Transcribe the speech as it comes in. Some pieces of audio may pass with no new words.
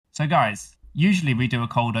So guys, usually we do a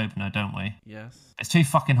cold opener, don't we? Yes. It's too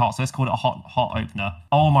fucking hot, so let's call it a hot opener.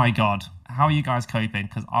 Oh my god. How are you guys coping?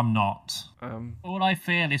 Because I'm not. All I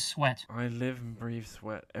feel is sweat. I live and breathe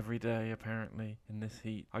sweat every day, apparently, in this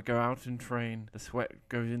heat. I go out and train, the sweat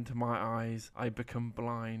goes into my eyes, I become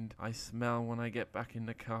blind, I smell when I get back in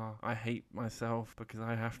the car. I hate myself because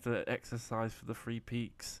I have to exercise for the 3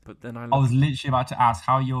 peaks, but then I was literally about to ask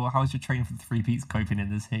how's your training for the 3 peaks coping in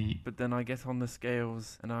this heat? But then I get on the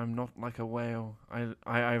scales and I'm not like a whale.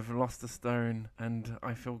 I've lost a stone and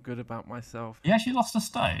I feel good about myself. You actually lost a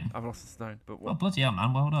stone? I've lost a stone, but what? Oh, bloody hell,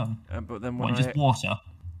 man! Well done. But then when just water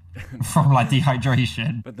from like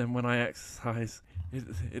dehydration. But then when I exercise,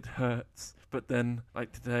 it hurts. But then,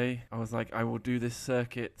 like today, I was like, I will do this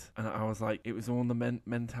circuit, and I was like, it was all in the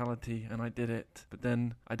mentality, and I did it. But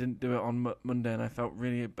then I didn't do it on Monday, and I felt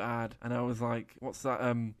really bad. And I was like, what's that?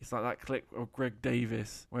 It's like that clip of Greg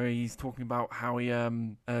Davis where he's talking about how he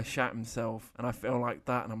shat himself, and I feel like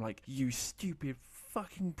that, and I'm like, you stupid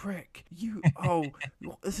fucking prick, you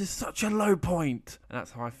this is such a low point, and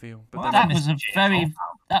that's how I feel. But well,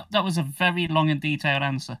 that was a very long and detailed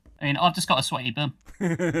answer. I mean, I've just got a sweaty bum.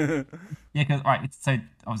 Yeah, because so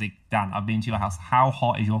obviously, Dan, I've been to your house. How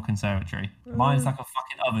hot is your conservatory? Mine's like a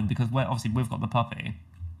fucking oven because we've got the puppy.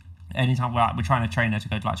 Anytime we're trying to train her to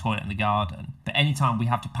go to like toilet in the garden, but anytime we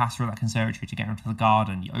have to pass through that conservatory to get her into the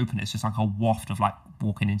garden, you open it, it's just like a waft of like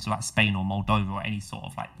walking into like Spain or Moldova or any sort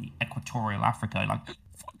of like the equatorial Africa, like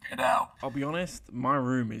fucking hell. I'll be honest, my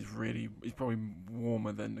room is probably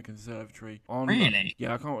warmer than the conservatory. Really?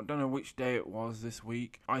 Yeah, don't know which day it was this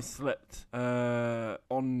week. I slept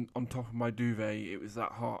on top of my duvet. It was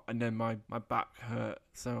that hot, and then my back hurt.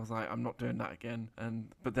 So I was like, I'm not doing that again.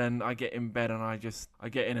 But then I get in bed and I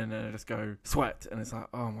get in and then I just go sweat, and it's like,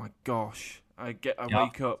 oh my gosh. I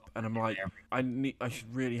wake up and I'm like, I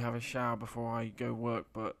should really have a shower before I go work,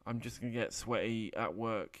 but I'm just gonna get sweaty at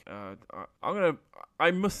work.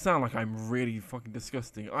 I must sound like I'm really fucking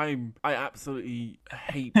disgusting. I absolutely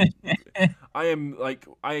hate.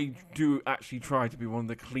 I do actually try to be one of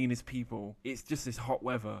the cleanest people. It's just this hot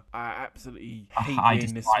weather. I absolutely hate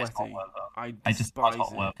being this sweaty. I despise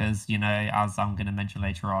hot weather because, as I'm going to mention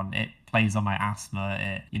later on, it plays on my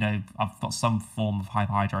asthma. I've got some form of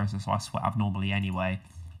hyperhidrosis, so I sweat abnormally anyway.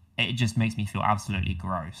 It just makes me feel absolutely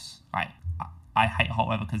gross. I hate hot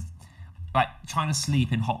weather because trying to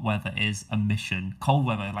sleep in hot weather is a mission. Cold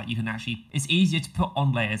weather, it's easier to put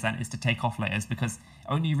on layers than it is to take off layers because it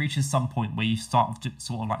only reaches some point where you start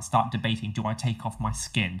debating, do I take off my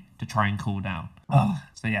skin to try and cool down?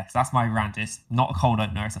 So that's my rant. It's not a cold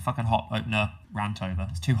opener, it's a fucking hot opener rant over.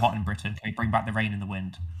 It's too hot in Britain. Can we bring back the rain and the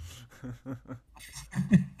wind?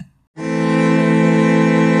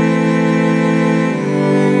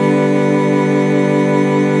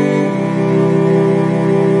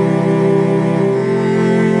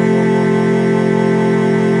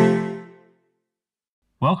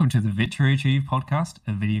 Welcome to the Victory Achieved podcast,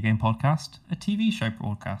 a video game podcast, a TV show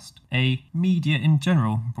broadcast, a media in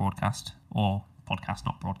general broadcast, or podcast,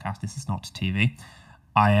 not broadcast. This is not TV.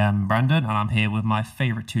 I am Brandon, and I'm here with my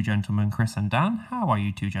favourite two gentlemen, Chris and Dan. How are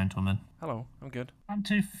you two gentlemen? Hello, I'm good. I'm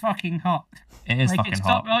too fucking hot. It is fucking hot. Make it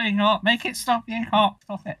stop being hot. Make it stop being hot.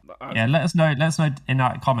 Stop it. Yeah, let us know in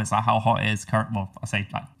the comments how hot it is. Well, I say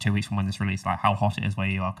 2 weeks from when this released, how hot it is where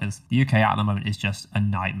you are, because the UK at the moment is just a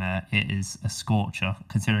nightmare. It is a scorcher,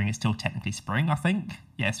 considering it's still technically spring. I think.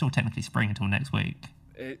 Yeah, it's still technically spring until next week.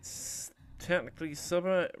 It's technically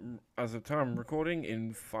summer as of time recording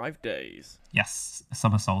in 5 days. Yes,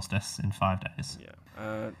 summer solstice in 5 days.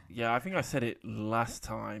 I think I said it last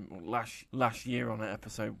year on an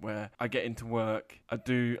episode where I get into work, I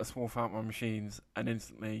swap out my machines, and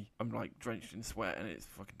instantly I'm drenched in sweat, and it's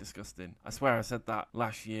fucking disgusting. I swear I said that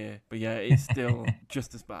last year, but yeah, it's still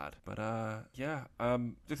just as bad. But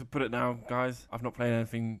just to put it now, guys, I've not played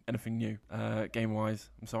anything new, game wise.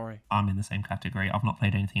 I'm sorry. I'm in the same category. I've not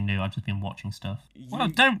played anything new. I've just been watching stuff. Well,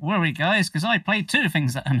 don't worry, guys, because I played 2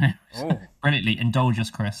 things that are new. Oh. Brilliantly. Indulge us,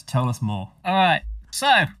 Chris. Tell us more. All right. So,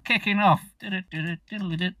 kicking off. I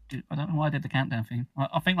don't know why I did the countdown thing.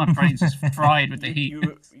 I think my brain's just fried with the heat. You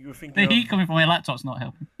were thinking the heat coming from my laptop's not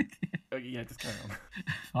helping. Yeah, just carry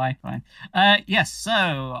on. Fine. Yes,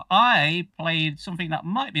 so I played something that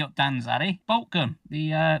might be up Dan's alley. Bolt Gun,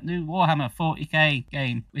 the new Warhammer 40k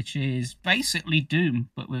game, which is basically Doom,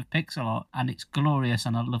 but with pixel art, and it's glorious,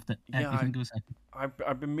 and I loved it every single second.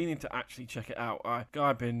 I've been meaning to actually check it out.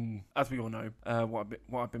 I've been, as we all know, what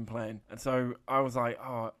I've been playing, and so I was like,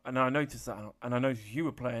 oh, and I noticed that, and I noticed you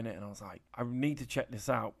were playing it, and I was like, I need to check this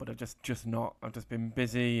out, but I've just not. I've just been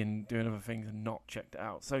busy and doing other things and not checked it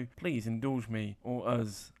out. So please indulge me or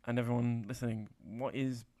us and everyone listening. What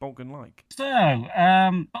is Boltgun like? So,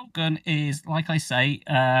 Boltgun is, like I say,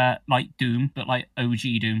 like Doom, but like OG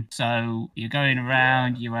Doom. So you're going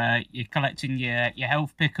around, you're collecting your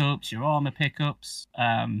health pickups, your armor pickups,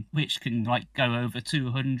 which can like go over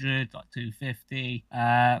 200, like 250,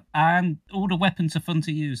 and all the weapons are fun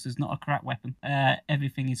to use. There's not a crap weapon.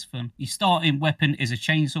 Everything is fun. Your starting weapon is a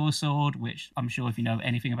chainsaw sword, which I'm sure if you know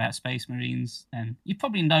anything about Space Marines, then you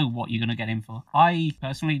probably know what you're going to get in for. I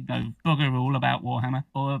personally know bugger all about Warhammer,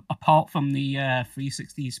 or apart from the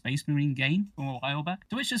 360 Space Marine game from a while back,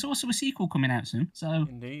 to which there's also a sequel coming out soon. So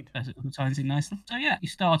Indeed, it all ties in nicely. So yeah, you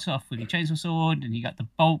start off with your chainsaw sword, and you got the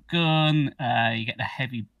bolt gun, you get the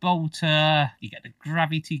heavy bolter, you get the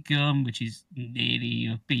gravity gun, which is nearly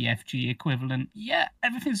your BFG equivalent. Yeah,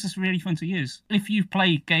 everything's just really fun to use. If you've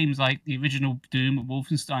played games like the original Doom or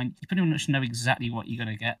Wolfenstein, you pretty much know exactly what you're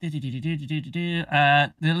going to get.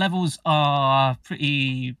 The levels are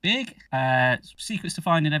pretty big. Secrets to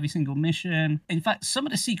find in every single mission. In fact, some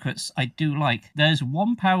of the secrets I do like. There's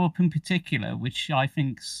one power-up in particular, which I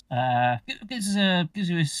think's gives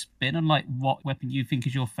you a spin on like what weapon you think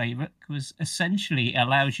is your favorite, because essentially it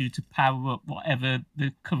allows you to power up whatever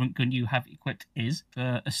the current gun you have equipped is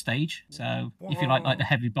for a stage. So if you like the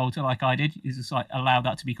heavy bolter like I did, you just like allow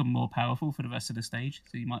that to become more powerful for the rest of the stage.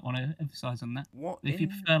 So you might want to emphasize on that. If you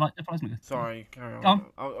prefer like the plasma gun. Sorry, carry on.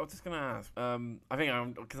 I was just gonna ask. I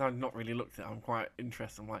think because I've not really looked at it, I'm quite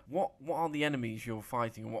interested. I'm like, what are the enemies you're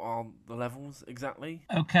fighting, and what are the levels exactly?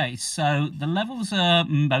 Okay, so the levels are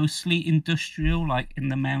mostly industrial, like in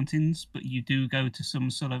the mountains, but you do go to some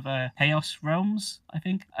sort of chaos realms, I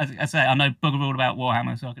think. As I say, I know bugger all about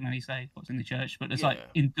Warhammer, so I can only say what's in the church, but there's like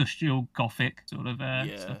industrial gothic sort of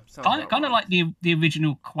stuff. Kind of like the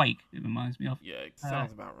original Quake, it reminds me of. Yeah, it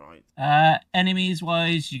sounds about right. Enemies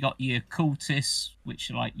wise, you got your cultists,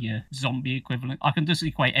 which are like your zombie equivalent. I can just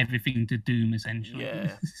equate everything to Doom essentially.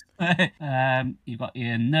 Yeah. You've got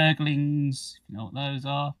your Nurglings, if you know what those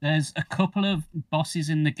are. There's a couple of bosses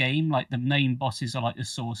in the game, like the main bosses are like the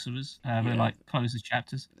sorcerers. They're like closest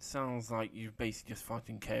chapters. It sounds like you're basically just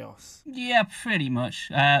fighting chaos. Yeah, pretty much.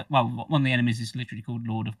 Well, one of the enemies is literally called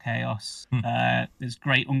Lord of Chaos. There's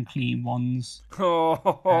great unclean ones.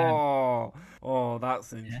 Oh,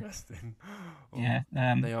 that's interesting. Yeah.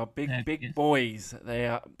 They are big boys. They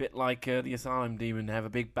are a bit like the Asylum Demon. They have a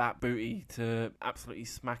big bat booty to absolutely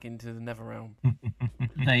smack into the Netherrealm.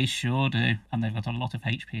 They sure do. And they've got a lot of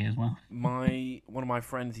HP as well. One of my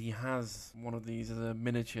friends, he has one of these as a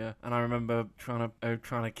miniature, and I remember trying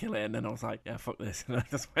to kill it, and then I was like, yeah, fuck this, and I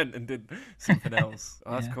just went and did something else.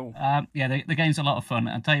 Oh, that's cool. The game's a lot of fun.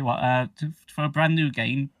 I'll tell you what, for a brand new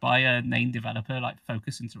game by a named developer like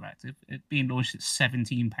Focus Interactive, it being launched at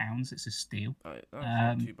 £17, it's a steal. That's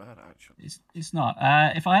not too bad, actually. It's not.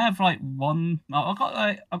 If I have like I've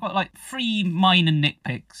got like 3 minor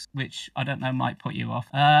nitpicks, which I don't know might put you off.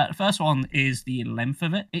 The first one is the length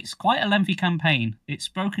of it. It's quite a lengthy campaign. It's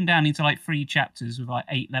broken down into like 3 chapters with like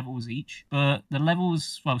 8 levels each. But the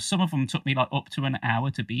levels, well, some of them took me like up to an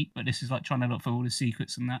hour to beat. But this is like trying to look for all the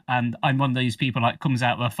secrets and that. And I'm one of these people like comes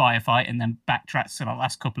out of a firefight and then backtracks to the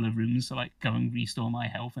last couple of rooms to like go and restore my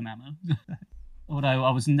health and ammo. Although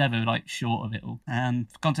I was never like short of it all.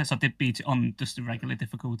 And for context, I did beat it on just a regular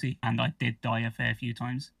difficulty, and I did die a fair few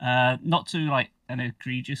times. Not to like an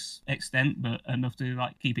egregious extent, but enough to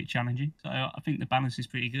like keep it challenging. So I think the balance is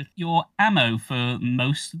pretty good. Your ammo for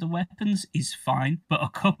most of the weapons is fine, but a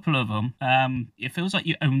couple of them, it feels like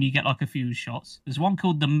you only get like a few shots. There's one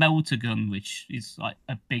called the melter gun, which is like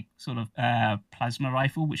a big sort of plasma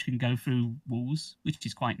rifle which can go through walls, which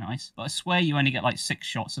is quite nice. But I swear you only get like 6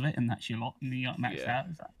 shots of it, and that's your lot. And you max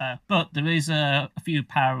out. But there is a few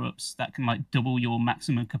power-ups that can like double your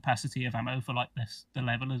maximum capacity of ammo for like the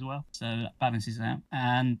level as well. So that balances out.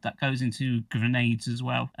 And that goes into grenades as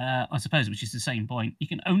well. I suppose, which is the same point. You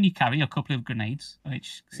can only carry a couple of grenades,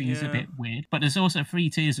 which seems a bit weird. But there's also 3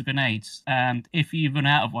 tiers of grenades, and if you run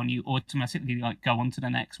out of one, you automatically like go on to the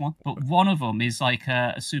next one. But one of them is like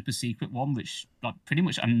a super secret one, which like pretty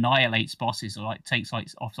much annihilates bosses, or like takes like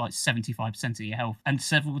off like 75% of your health. And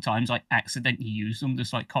several times like accidentally use them,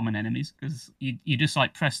 just like common enemies, because you just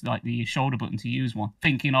like press like the shoulder button to use one,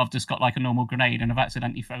 thinking I've just got like a normal grenade, and I've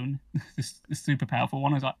accidentally thrown this super powerful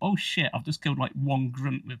one. I was like, oh shit, I've just killed like 1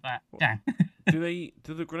 grunt with that. Damn. Do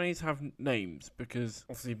the grenades have names? Because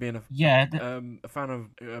obviously being Yeah, a fan of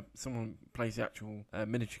someone who plays the actual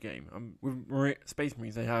miniature game. With Space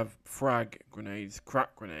Marines, they have frag grenades,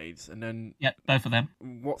 crack grenades, and then yeah, both of them.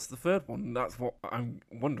 what's the third one? That's what I'm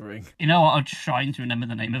wondering. You know what? I'm trying to remember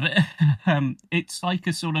the name of it. It's like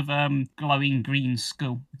a sort of glowing green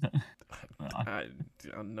skull. I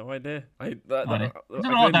have no idea. I It's a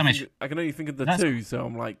lot of damage. I can only think of the That's- two, so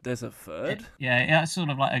I'm like, there's a third. Yeah, it's sort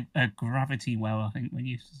of like a gravity well, I think, when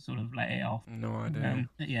you sort of let it off. No idea.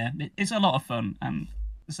 Yeah, it's a lot of fun, and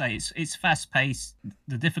say it's fast paced.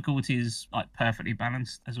 The difficulty is like perfectly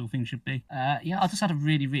balanced, as all things should be. Yeah, I just had a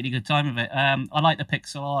really good time with it. I like the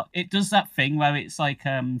pixel art. It does that thing where it's like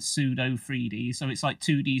pseudo 3D, so it's like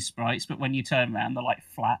 2D sprites, but when you turn around, they're like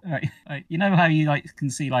flat. Like, you know how you like can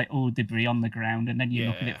see like all debris on the ground, and then you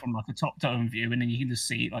look at Yeah. it from like a top down view, and then you can just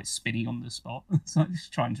see it like spinning on the spot. It's like it's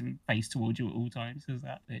trying to face towards you at all times. Is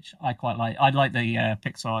that which I quite like. I like the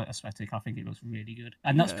pixel art aesthetic. I think it looks really good,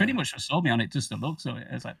 and that's pretty Yeah. much what sold me on it. Just the looks of it.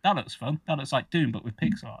 It's like that looks fun. That looks like Doom, but with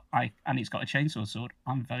pixel art. And it's got a chainsaw sword.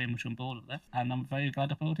 I'm very much on board with that, and I'm very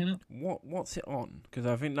glad I bought it up. What's it on? Because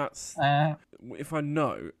I think that's Uh, if I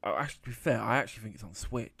know. Actually, to be fair, I actually think it's on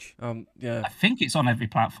Switch. Yeah. I think it's on every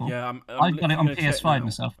platform. Yeah, I've got it on literally gonna check PS5 now.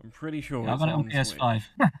 myself. I'm pretty sure Yeah, I it's got it on Switch. PS5.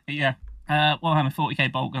 Yeah. Warhammer 40k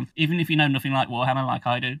bolt gun. Even if you know nothing like Warhammer, like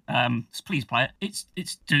I do, please play it.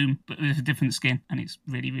 It's Doom, but with a different skin, and it's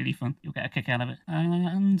really fun. You'll get a kick out of it.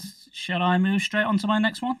 And shall I move straight on to my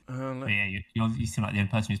next one? But yeah, you seem like the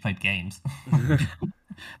only person who's played games.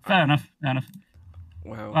 Fair enough.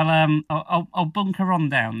 Wow. Well, I'll bunker on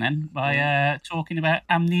down then by talking about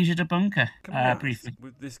Amnesia the Bunker Can I ask, briefly.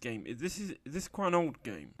 with this game, is this quite an old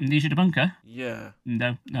game? Amnesia the Bunker? Yeah.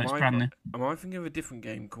 No, it's Am I- brand new. Am I thinking of a different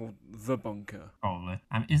game called The Bunker? Probably.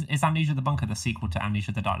 Is Amnesia the Bunker the sequel to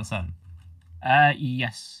Amnesia the Dark Descent?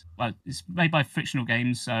 Yes. Well, it's made by Frictional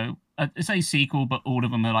Games, so it's a sequel, but all of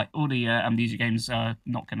them are like all the Amnesia games are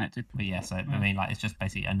not connected. But yeah, so I mean, like it's just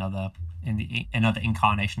basically another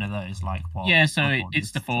incarnation of those, like what? Yeah, so Bloodborne it's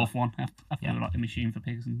is. the fourth one after Yeah. like the Machine for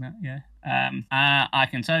Pigs and that. Yeah. I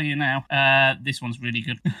can tell you now, this one's really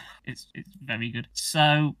good. It's very good.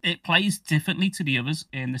 So it plays differently to the others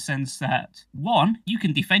in the sense that one, you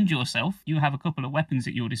can defend yourself. You have a couple of weapons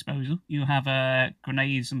at your disposal. You have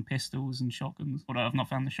grenades and pistols and shotguns. Although I've not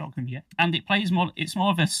found the shotgun yet. And it plays more. It's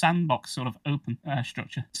more of a sandbox sort of open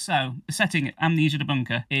structure. So the setting, Amnesia the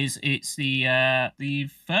Bunker, it's the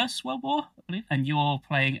First World War, I believe, and you're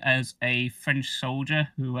playing as a French soldier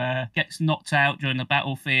who gets knocked out during the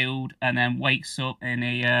battlefield and then wakes up in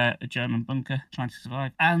a German bunker trying to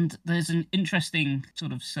survive. And there's an interesting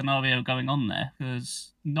sort of scenario going on there because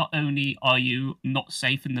not only are you not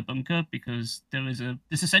safe in the bunker because there's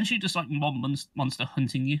essentially just like one monster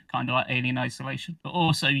hunting you, kind of like Alien Isolation, but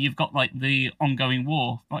also you've got like the ongoing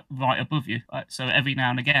war like right above you. So every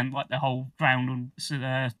now and again, like the whole ground and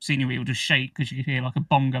scenery will just shake because you can hear like a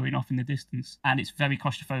bomb going off in the distance, and it's very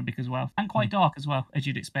claustrophobic as well, and quite dark as well, as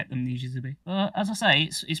you'd expect Amnesia to be. But as I say,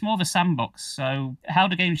 it's more of a sandbox. So how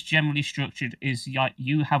the game's generally structured is like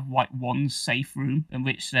you have like one safe room in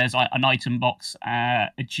which there's like an item box, a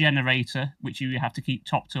generator which you have to keep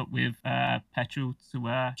topped up with petrol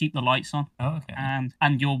to keep the lights on, Oh, okay.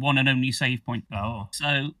 and your one and only save point. Oh.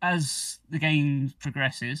 So as the game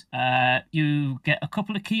progresses, you get a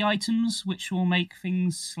couple of key items which will make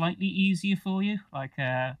things slightly easier for you. Like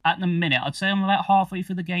at the minute, I'd say I'm about halfway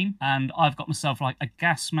through the game, and I've got myself like a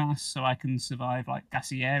gas mask so I can survive like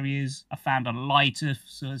gassy areas. I found a lighter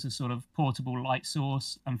so as a sort of portable light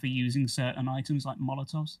source, and for using certain items like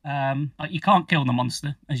Molotovs. Like you can't kill the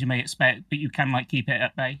monster as you may expect, but you can like keep it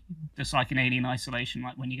at bay, just like in Alien Isolation.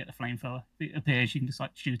 Like when you get the flamethrower, it appears, you can just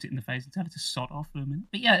like shoot it in the face and tell it to sod off for a minute.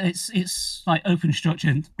 But yeah, it's like open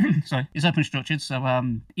structured. Sorry, it's open structured, so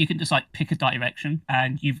you can just like pick a direction,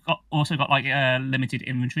 and you've also got like a limited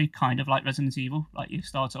inventory, kind of like Resident Evil. Like you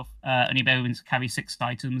start off and you're able to carry 6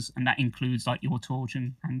 items, and that includes like your torch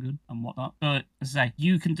and handgun and whatnot. But as I say,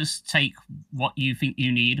 you can just take what you think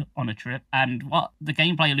you need on a trip. And what the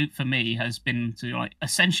gameplay loop for me has been to like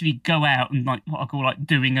essentially go out and like what I call like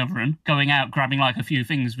doing a run, going out, grabbing like a few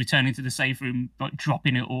things, returning to the safe room, like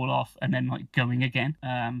dropping it all off, and then like going again.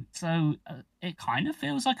 So it kind of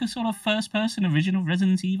feels like a sort of first-person original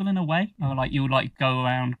Resident Evil in a way. Or like you would like go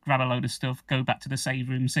around, grab a load of stuff, go back to the save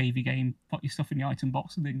room, save your game, put your stuff in the item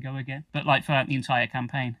box, and then go again. But like throughout the entire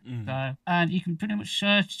campaign. So, and you can pretty much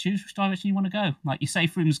choose which direction you want to go. Like your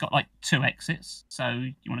safe room's got like 2 exits, so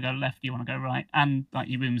you want to go left, you want to go right, and like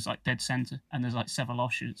your room's like dead center, and there's like several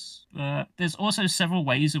offshoots. There's also several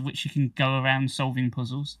ways of which you can go around solving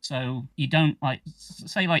puzzles. So you don't like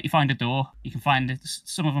say like you find a door, you can find it.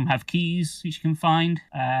 Some of them have keys secrets you can find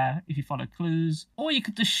if you follow clues, or you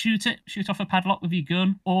could just shoot off a padlock with your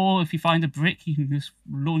gun, or if you find a brick, you can just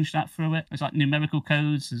launch that through it. It's like numerical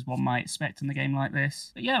codes, as one might expect in a game like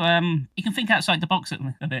this. But yeah, you can think outside the box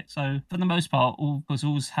a bit. So for the most part, all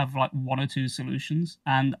puzzles have like one or two solutions,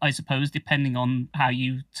 and I suppose depending on how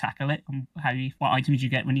you tackle it and what items you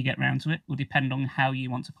get when you get round to it will depend on how you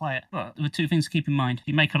want to play it. But there are two things to keep in mind. If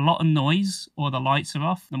you make a lot of noise or the lights are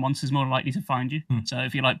off, the monster's more likely to find you. So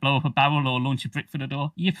if you like blow up a barrel or launch a brick for the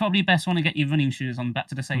door, you probably best want to get your running shoes on back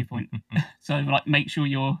to the save point. So like make sure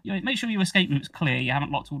your escape route's clear. You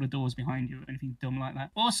haven't locked all the doors behind you or anything dumb like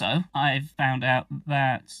that. Also, I've found out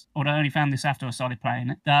that, or I only found this after I started playing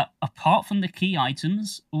it, that apart from the key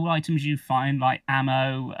items, all items you find like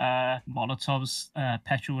ammo, molotovs,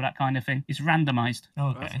 petrol, that kind of thing, is randomized.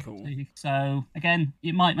 Okay. That's cool. So again,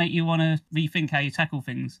 it might make you want to rethink how you tackle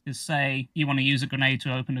things. Just say you want to use a grenade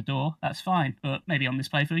to open a door, that's fine. But maybe on this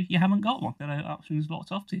playthrough, you haven't got one. There are options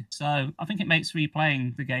locked off to you. So I think it makes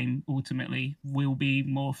replaying the game ultimately will be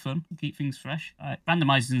more fun, keep things fresh.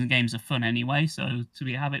 Randomizing the games are fun anyway, so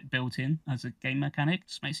to have it built in as a game mechanic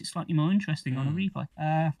just makes it slightly more interesting on a replay.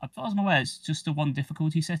 As far as I'm aware, it's just a one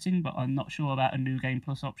difficulty setting, but I'm not sure about a new game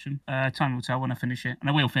plus option. Time will tell when I finish it, and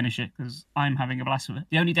I will finish it because I'm having a blast with it.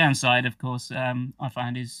 The only downside, of course, I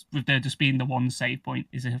find is with there just being the one save point,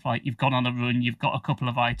 is if like you've gone on a run, you've got a couple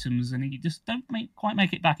of items, and you just don't quite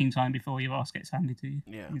make it back in time before your ass gets handed to you.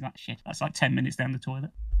 Yeah. You're like, shit, that's like 10 minutes down the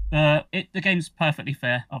toilet. The game's perfectly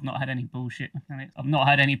fair. I've not had any bullshit mechanics. I've not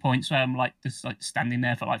had any points where I'm like just like standing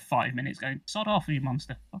there for like 5 minutes going, sod off, you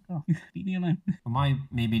monster. Fuck off. Leave me alone. Well, my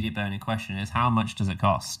immediate burning question is, how much does it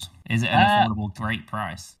cost? Is it an affordable, great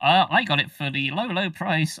price? I got it for the low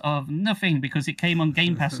price of nothing because it came on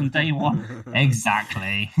Game Pass on day one.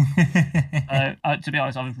 Exactly. To be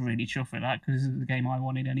honest, I was really chuffed with that because this is the game I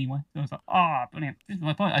wanted anyway. So I was like, brilliant. This is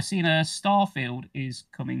my point. I've seen Starfield is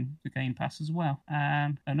coming to Game Pass as well.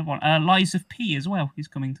 And another one, Lies of P as well, is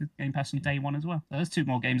coming to Game Pass on day one as well. So there's two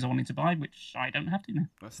more games I wanted to buy, which I don't have to now.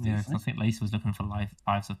 That's Yeah, decent. I think Lisa was looking for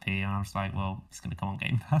Lives of P, and I was like, well, it's going to come on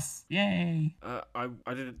Game Pass. Yay.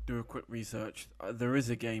 I did do a quick research. There is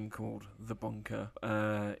a game called The Bunker.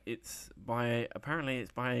 It's by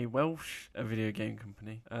a Welsh video game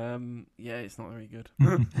company. Yeah, it's not very good.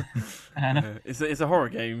 It's a horror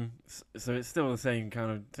game, so it's still the same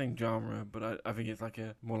genre, but I think it's like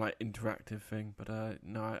a more like interactive thing. But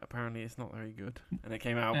no, apparently it's not very good. And it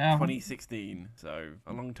came out 2016, so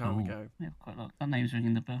a long time ago. Yeah, quite a lot. That name's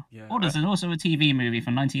ringing the bell. Yeah. There's also a TV movie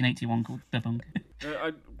from 1981 called The Bunker.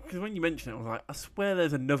 Because when you mentioned it, I was like, I swear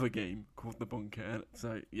there's another game called The Bunker.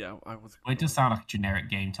 So yeah, I was. Well, it does sound like a generic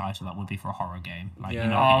game title that would be for a horror game, like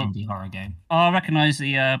Yeah. like an indie horror game. Oh, I recognise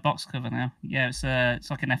the box cover now. Yeah, it's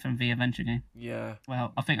like an FMV adventure game. Yeah.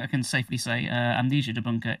 Well, I think I can safely say Amnesia The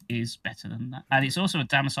Bunker is better than that. And it's also a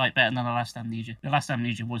damn sight better than the last Amnesia. The last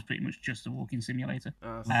Amnesia was pretty much just a walking simulator.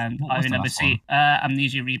 And What I was the remember last seeing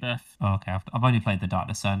Amnesia Rebirth. Oh, okay, I've only played The Dark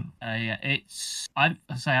Descent. Yeah, I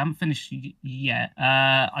haven't finished yet.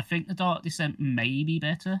 I think The Dark Descent may be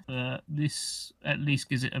better, but this at least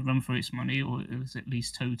gives it a run for its money, or it was at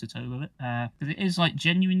least toe to toe with it. Because it is like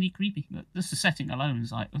genuinely creepy. Just the setting alone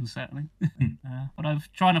is like unsettling. But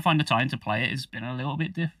I've trying to find the time to play it has been a little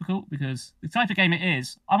bit difficult because the type of game it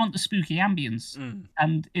is, I want the spooky ambience,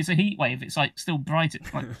 and it's a heat wave. It's like still bright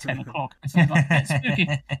at like 10 o'clock. So it's like, it's spooky.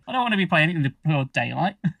 I don't want to be playing it in the broad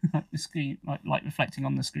daylight. Like the screen, like reflecting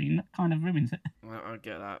on the screen, that kind of ruins it. I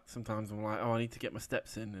get that. Sometimes I'm like, I need to get my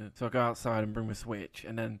steps in. So I go outside and bring my Switch,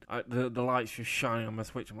 and then the light's just shining on my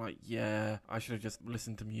Switch. I'm like, yeah, I should have just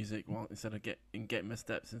listened to music instead of getting my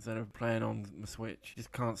steps instead of playing on my Switch.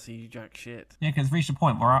 Just can't see jack shit. Yeah, because reached a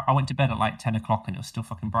point where I went to bed at like 10 o'clock and it was still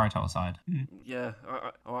fucking bright outside. Yeah,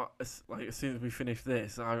 as soon as we finish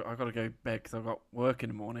this, I got to go to bed because I've got work in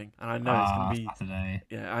the morning, and I know it's gonna be Saturday.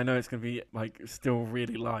 Yeah, I know it's gonna be like still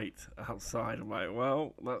really light outside. I'm like,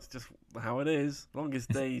 well, that's just how it is. Longest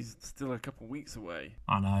day's still a couple of weeks away.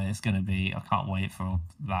 I know it's gonna be. I can't wait for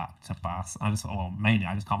that to pass. I just can't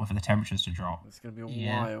wait for the temperatures to drop. It's gonna be a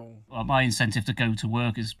while. Well, my incentive to go to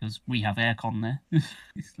work is because we have aircon there.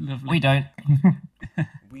 It's lovely. We don't.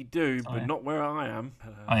 We do, but not where I am.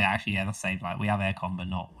 Oh yeah, actually, yeah, that's the same. Like we have aircon, but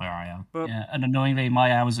not where I am. But Yeah, and annoyingly,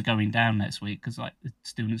 my hours are going down next week because like the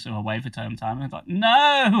students are away for term time. And I'm like, no,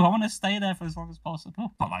 I want to stay there for as long as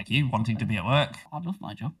possible. Not like you wanting to be at work. I love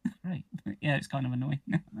my job. Great. Yeah, it's kind of annoying.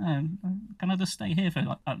 Can I just stay here for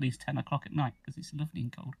like at least 10 o'clock at night because it's lovely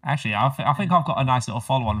and cold? Actually, I think I've got a nice little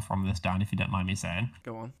follow-on from this, Dan, if you don't mind me saying.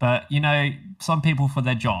 go on. But, you know, some people for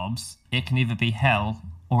their jobs, it can either be hell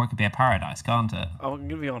or it could be a paradise, can't it? I'm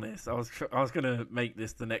gonna be honest. I was gonna make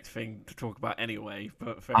this the next thing to talk about anyway,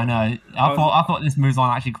 but fair I know. enough. I thought this moves on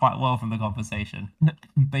actually quite well from the conversation.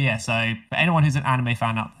 But yeah, so for anyone who's an anime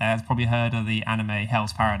fan out there has probably heard of the anime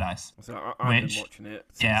Hell's Paradise. So I've been which watching it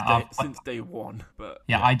yeah, since day one. But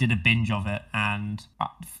yeah, I did a binge of it, and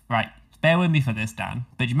right, bear with me for this, Dan.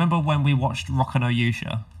 But do you remember when we watched Roku no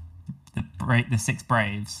Yusha, the Six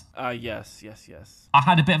Braves? Yes. I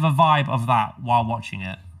had a bit of a vibe of that while watching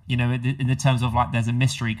it. You know, in the terms of like there's a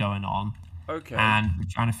mystery going on, Okay. and we're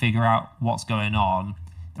trying to figure out what's going on.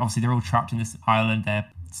 Obviously, they're all trapped in this island. They're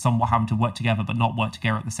somewhat having to work together, but not work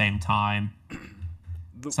together at the same time.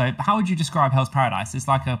 So, how would you describe Hell's Paradise? It's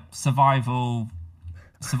like a survival,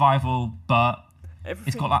 but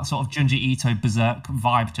it's got that sort of Junji Ito berserk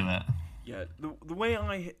vibe to it. Yeah, the way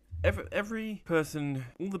every person,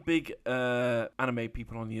 all the big anime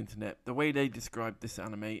people on the internet, the way they describe this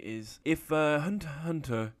anime is if Hunter x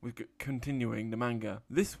Hunter was continuing the manga,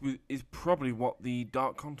 this is probably what the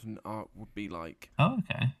Dark Continent arc would be like. Oh,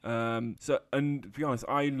 okay. So, and to be honest,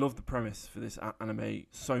 I love the premise for this anime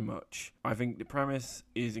so much. I think the premise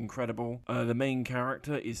is incredible. The main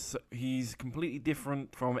character he's completely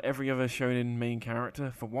different from every other shonen main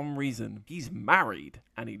character for one reason. He's married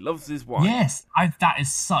and he loves his wife. Yes, that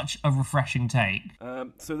is such a refreshing take.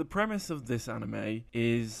 So the premise of this anime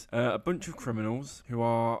is a bunch of criminals who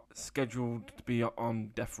are scheduled to be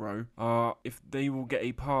on death row if they will get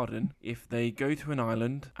a pardon if they go to an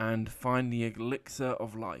island and find the elixir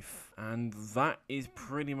of life. And that is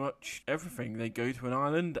pretty much everything. They go to an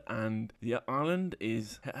island, and the island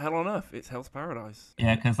is hell on earth. It's Hell's Paradise.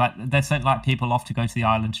 Yeah, because like they sent like people off to go to the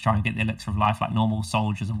island to try and get the elixir of life, like normal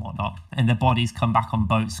soldiers and whatnot, and their bodies come back on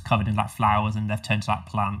boats covered in like flowers, and they've turned to like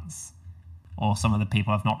plants. Or some of the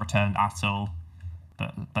people have not returned at all,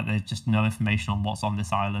 but there's just no information on what's on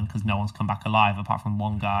this island because no one's come back alive apart from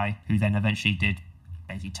one guy who then eventually did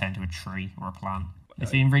basically turn to a tree or a plant. It's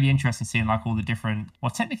been really interesting seeing like all the different. Well,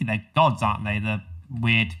 technically they're gods, aren't they? The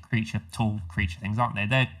weird creature, tall creature things, aren't they?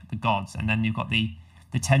 They're the gods, and then you've got the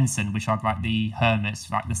Tensen, which are like the hermits,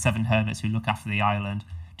 like the 7 hermits who look after the island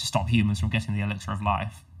to stop humans from getting the elixir of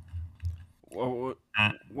life. Well,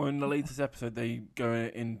 in the latest episode, they go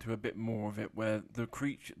into a bit more of it, where the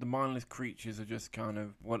mindless creatures are just kind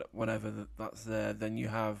of whatever that's there. Then you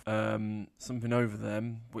have something over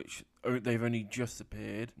them, which they've only just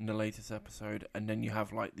appeared in the latest episode, and then you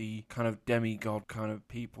have like the kind of demigod kind of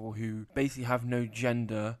people who basically have no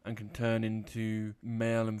gender and can turn into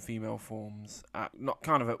male and female forms, not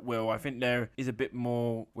kind of at will. I think there is a bit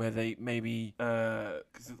more where they maybe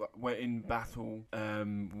because we're in battle,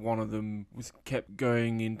 one of them was kept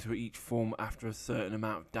going into each form after a certain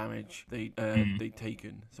amount of damage they'd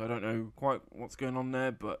taken. So I don't know quite what's going on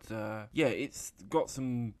there, but yeah, it's got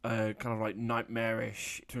some kind of like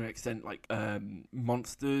nightmarish to an extent, like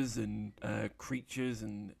monsters and creatures,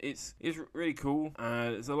 and it's really cool.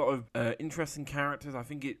 There's a lot of interesting characters. I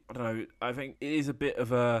think it is a bit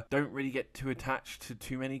of a don't really get too attached to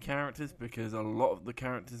too many characters, because a lot of the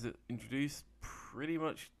characters that introduced pretty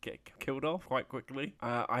much get killed off quite quickly.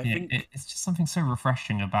 I think it's just something so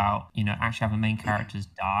refreshing about, you know, actually having main characters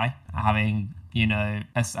die, having, you know,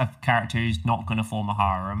 a character who's not going to form a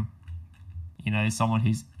harem, you know, someone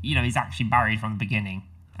who's, you know, he's actually married from the beginning,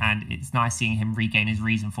 and it's nice seeing him regain his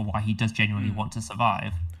reason for why he does genuinely want to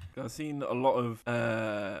survive. I've seen a lot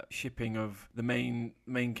of shipping of the main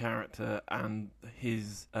character and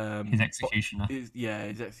his executioner. His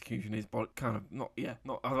executioner, his kind of not I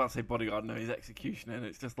was about to say bodyguard, no, his executioner, and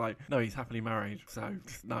it's just like, no, he's happily married, so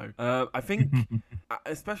just no. I think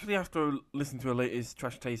especially after listening to a latest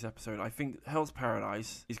Trash Taste episode, I think Hell's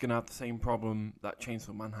Paradise is going to have the same problem that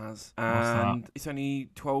Chainsaw Man has, and it's only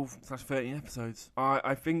 12/13 episodes.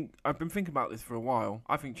 I think I've been thinking about this for a while.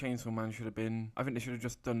 I think Chainsaw Man they should have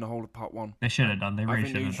just done the whole of part 1. They should have done. They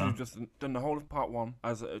really should have just done the whole of part 1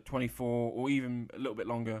 as a 24 or even a little bit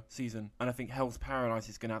longer season. And I think Hell's Paradise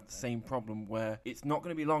is going to have the same problem, where it's not going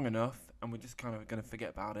to be long enough and we're just kind of going to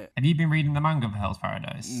forget about it. Have you been reading the manga for Hell's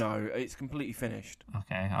Paradise? No, it's completely finished.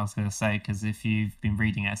 Okay, I was going to say, because if you've been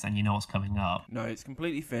reading it, then you know what's coming up. No, it's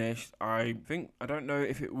completely finished. I don't know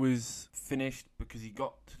if it was finished because he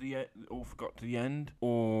got to the end, or forgot to the end,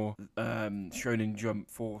 or Shonen Jump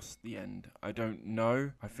forced the end. I don't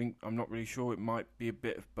know. I'm not really sure. It might be a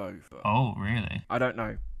bit of both. Oh, really? I don't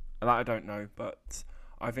know. That I don't know, but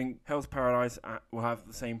I think Hell's Paradise will have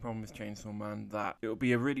the same problem as Chainsaw Man, that it will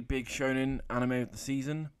be a really big shonen anime of the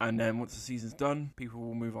season, and then once the season's done, people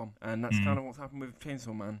will move on. And that's kind of what's happened with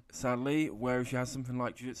Chainsaw Man, sadly, whereas you have something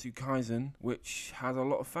like Jujutsu Kaisen, which has a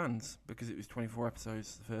lot of fans, because it was 24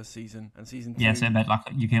 episodes the first season, and season 2... Yeah, so it meant like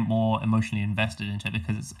you get more emotionally invested into it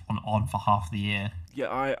because it's on for half the year. Yeah,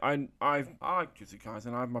 I like Jujutsu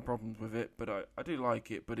Kaisen. I have my problems with it, but I do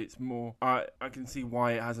like it. But it's more, I can see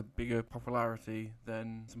why it has a bigger popularity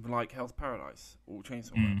than something like Hell's Paradise or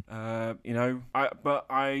Chainsaw Man.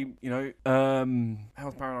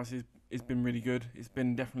 Hell's Paradise it's been really good. It's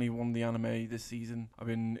been definitely one of the anime this season I've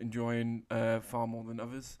been enjoying far more than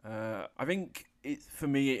others. I think for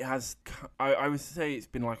me, it has. I would say it's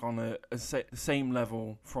been like on the same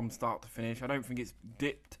level from start to finish. I don't think it's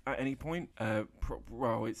dipped at any point. It's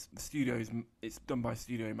done by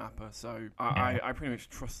Studio Mappa, so I pretty much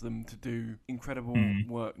trust them to do incredible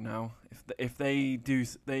work now. If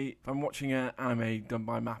I'm watching an anime done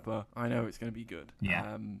by Mappa, I know it's going to be good.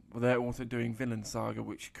 Yeah. Well, they're also doing Villain Saga,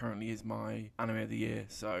 which currently is my anime of the year.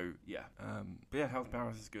 So yeah. But yeah, Hell's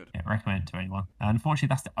Paradise is good. Yeah, recommend it to anyone. Unfortunately,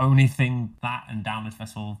 that's the only thing that and Download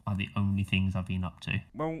Festival are the only things I've been up to.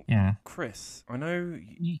 Well, yeah. Chris, I know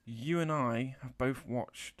you and I have both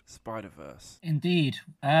watched Spiderverse. Indeed,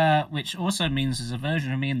 which also means there's a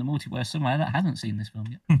version of me in the multiverse somewhere that hasn't seen this film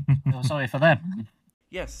yet. So sorry for them.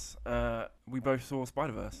 Yes, we both saw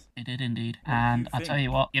Spiderverse. It did indeed. And I tell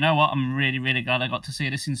you what, I'm really, really glad I got to see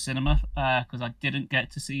this in cinema, because I didn't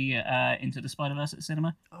get to see Into the Spider-Verse at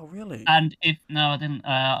cinema. Oh, really? And I didn't.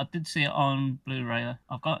 I did see it on Blu-ray.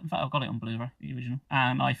 I've got it on Blu-ray, the original.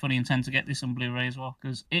 And I fully intend to get this on Blu-ray as well,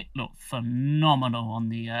 because it looked phenomenal on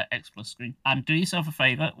the X Plus screen. And do yourself a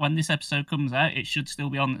favour, when this episode comes out, it should still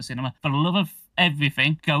be on the cinema. For the love of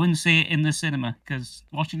everything, go and see it in the cinema, because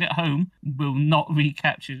watching it at home will not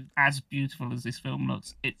recapture as beautiful as this film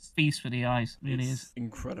looks. It's feast for the eyes, really is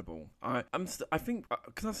incredible. I think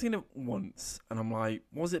because I've seen it once and I'm like,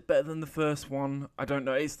 was it better than the first one? I don't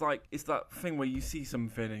know. It's that thing where you see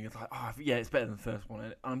something and it's like, oh yeah, it's better than the first one,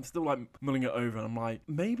 and I'm still like mulling it over and I'm like,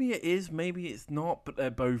 maybe it is, maybe it's not, but they're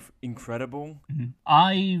both incredible.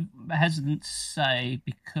 I'm hesitant to say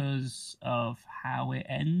because of how it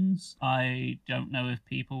ends. I don't know if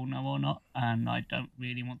people know or not, and I don't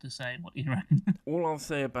really want to say what you reckon. All I'll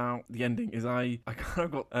say about the ending is I kind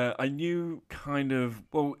of got I knew kind of,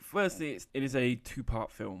 well, firstly it is a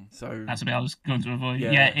 2-part film, so that's what I was going to avoid.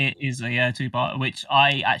 Yeah, it is a 2-part, which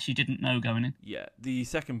I actually didn't know going in. Yeah, the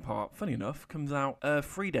second part, funny enough, comes out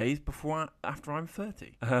 3 days after I'm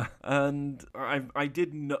 30, and I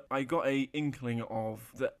got a inkling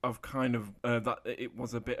of that it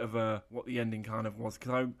was a bit of a what the ending kind of was,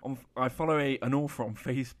 because I follow an author on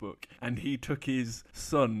Facebook, and he took his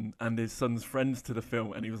son and his son's friends to the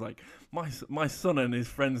film, and he was like, my son and his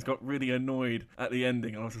friends got really annoyed at the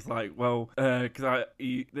ending, and I was just like, well, because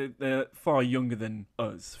they're far younger than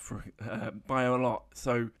us by a lot,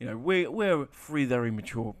 so we're 3 very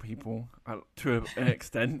mature people to an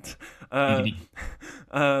extent.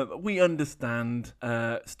 We understand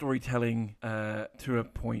storytelling to a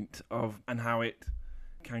point and how it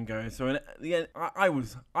can go. So in the end, I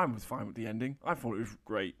was fine with the ending. I thought it was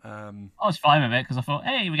great. I was fine with it because I thought,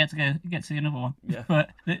 hey, we get to see another one. Yeah.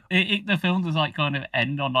 But the film does like kind of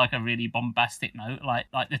end on like a really bombastic note, like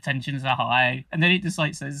the tensions are high, and then it just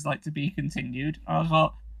like says like to be continued. And I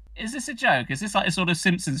thought, is this a joke? Is this like a sort of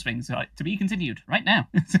Simpsons thing? So, like, to be continued right now.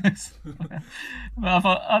 But I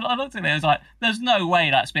thought, I looked at it, I was like, there's no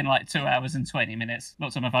way that's been like 2 hours and 20 minutes.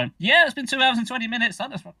 Looked on my phone. Yeah, it's been 2 hours and 20 minutes.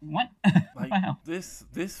 That just went. Wow. This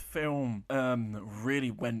film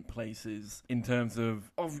really went places in terms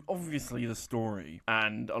of obviously the story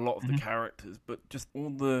and a lot of the characters, but just all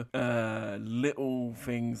the little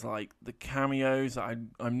things like the cameos.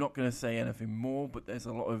 I'm not going to say anything more, but there's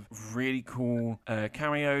a lot of really cool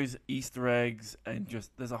cameos, Easter eggs, and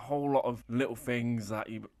just there's a whole lot of little things that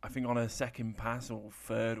I think on a second pass or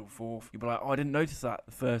third or fourth, you'll be like, oh, I didn't notice that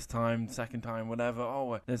the first time, second time, whatever.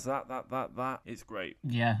 Oh, there's that. It's great.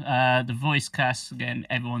 Yeah, the voice cast, again,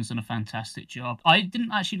 everyone's done a fantastic job. I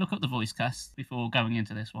didn't actually look up the voice cast before going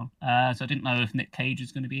into this one, so I didn't know if Nick Cage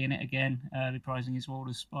was going to be in it again, reprising his role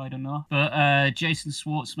as Spider-Man. But Jason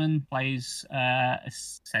Schwartzman plays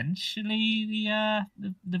essentially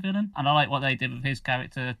the villain, and I like what they did with his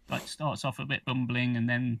character. Like starts off a bit bumbling and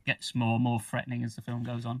then gets more and more threatening as the film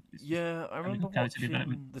goes on. I remember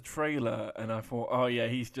watching the trailer and I thought, oh yeah,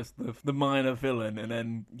 he's just the minor villain, and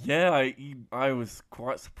then I was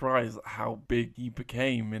quite surprised at how big he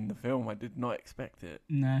became in the film. I did not expect it.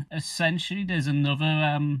 No, essentially there's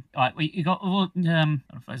another you got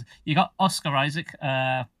Oscar Isaac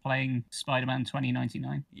playing Spider-Man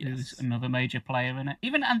 2099, Yes. who's another major player in it.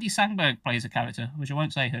 Even Andy Samberg plays a character, which I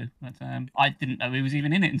won't say who, but I didn't know he was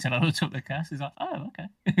even in it until I looked up the cast. It's like, oh, okay.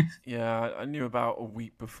 Yeah, I knew about a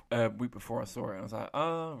week before I saw it. And I was like,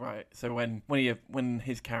 oh right. So when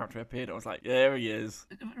his character appeared, I was like, there he is.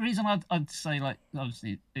 The reason I'd say, like,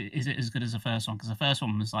 obviously, is it as good as the first one? Because the first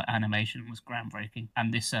one was like animation was groundbreaking,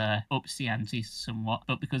 and this ups the ante somewhat.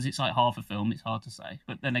 But because it's like half a film, it's hard to say.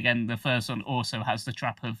 But then again, the first one also has the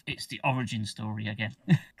trap of it's the origin story again.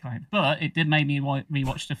 Kind of. But it did make me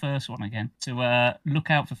rewatch the first one again to look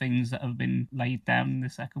out for things that have been laid down in the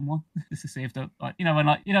second one, just to see if they're like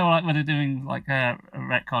like when they're doing like a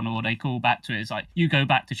retcon or they call back to it. It's like you go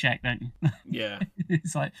back to check, don't you? Yeah.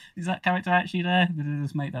 It's like, is that character actually there? Did they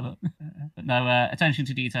just make that up? But no, attention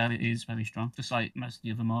to detail is very strong, just like most of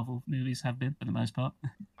the other Marvel movies have been for the most part.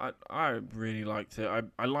 I really liked it.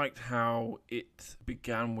 I liked how it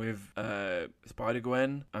began with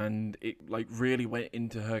Spider-Gwen, and it like really went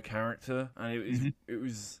into her character, and it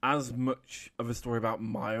was as much of a story about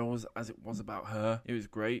Miles as it was about her. It was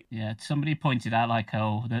great. Yeah, somebody pointed out like,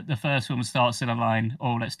 oh, the first one starts in a line,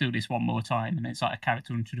 oh, let's do this one more time, and it's like a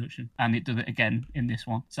character introduction, and it does it again in this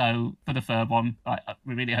one. So for the third one,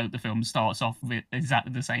 we really hope the film starts off with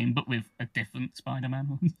exactly the same, but with a different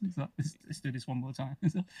Spider-Man. Let's do this one more time.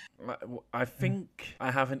 I think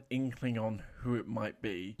I have an inkling on who it might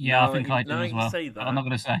be. Yeah, I think I do as well. Say that, I'm not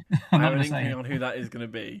going to say. I have an inkling on who that is going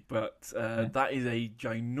to be, but that is a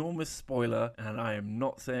ginormous spoiler, and I am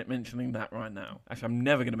not mentioning that right now. Actually, I'm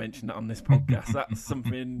never going to mention that on this podcast. That's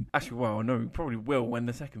something. Actually, well, no, we probably will when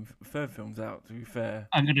the third film's out. To be fair,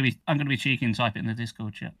 I'm going to be cheeky and type it in the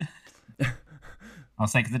Discord chat. I'll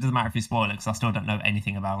say, because it doesn't matter if you spoil it, because I still don't know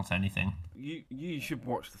anything about anything. You should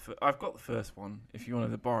watch the first. I've got the first one if you wanted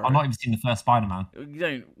to borrow. I've not even seen the first Spider-Man. You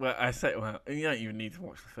don't. Well, you don't even need to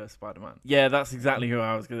watch the first Spider-Man. Yeah, that's exactly who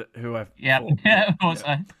I thought. Yeah, of course.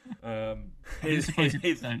 Yeah.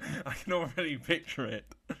 I can already picture it.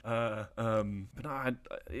 But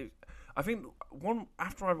I think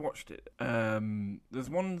after I watched it, there's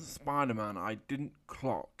one Spider-Man I didn't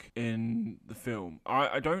clock in the film.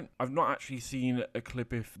 I've not actually seen a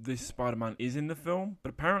clip if this Spider-Man is in the film, but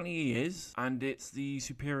apparently he is, and it's the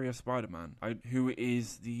Superior Spider-Man, who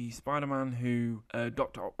is the Spider-Man who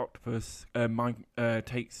Dr. Octopus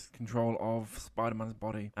takes control of Spider-Man's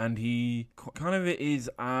body, and he kind of he's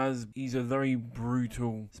a very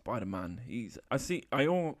brutal Spider-Man.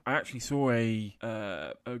 I actually saw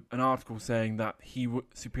an article saying that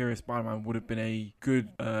Superior Spider-Man would have been a good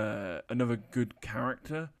another good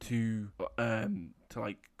character to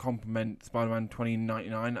like complement Spider-Man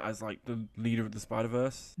 2099 as like the leader of the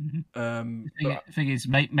Spiderverse. The thing is,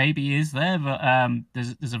 maybe he is there, but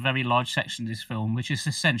there's a very large section of this film which is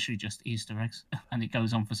essentially just Easter eggs, and it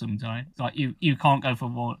goes on for some time. It's like you can't go for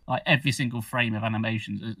one, like every single frame of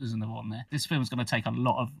animation isn't the one there. This film's going to take a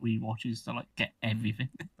lot of rewatches to like get everything.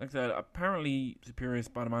 Like I said, apparently Superior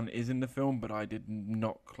Spider-Man is in the film, but I did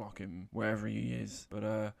not clock him wherever he is. But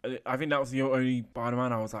I think that was the only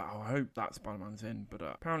Spider-Man I was like, oh, I hope that Spider-Man's in. But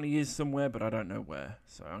apparently he is somewhere, but I don't know where.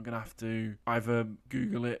 So I'm gonna have to either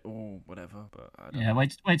Google it or whatever. But I don't know.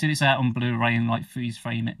 Wait till it's out on Blu-ray and like freeze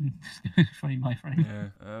frame it and frame by frame.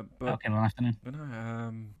 Yeah, but okay, well, afternoon. But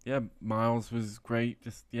no, Miles was great.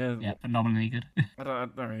 Just phenomenally good. I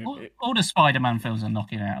don't really, all the Spider-Man films are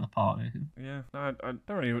knocking it out of the park. Yeah, I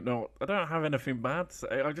don't really know. I don't have anything bad to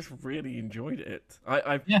say. I just really enjoyed it.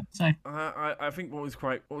 Same. I think what was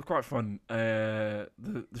quite fun. The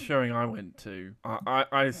showing I went to.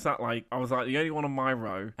 I sat like I was like the only one on my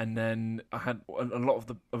row, and then I had a lot of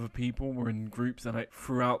the other people were in groups, and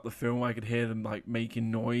throughout the film I could hear them like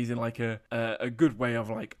making noise in like a good way of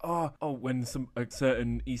like when a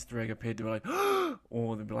certain Easter egg appeared, they were like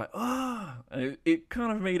or they'd be like and it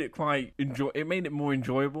kind of made it it made it more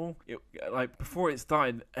enjoyable. Like before it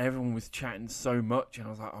started, everyone was chatting so much, and I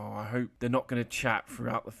was like, I hope they're not going to chat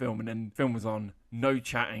throughout the film. And then the film was on, no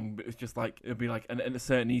chatting, but it was just like it'd be like a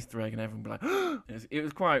certain Easter egg, and everyone would be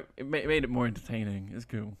like, it made it more entertaining. It was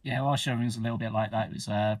cool. Yeah, our showing was a little bit like that. It was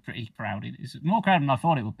pretty crowded. It was more crowded than I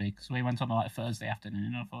thought it would be, because we went on like a Thursday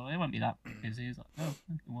afternoon, and I thought it won't be that busy. It was like,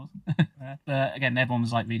 it wasn't. But again, everyone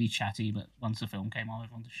was like really chatty, but once the film came on,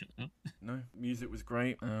 everyone just shut up. No, music was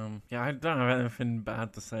great. I don't have anything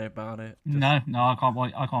bad to say about it. No, I can't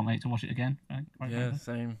wait. I can't wait to watch it again. Right, yeah,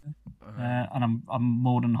 same. And I'm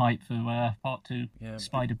more than hyped for part 2, Yeah,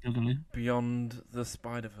 Spider Boogaloo. Beyond the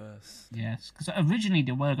Spider-Verse. Yes, because originally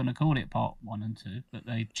they were going to call it part 1 and 2, but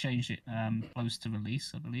they changed it close to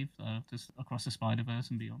release, I believe, just across the Spider-Verse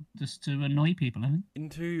and beyond, just to annoy people, I think.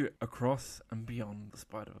 Into Across and Beyond the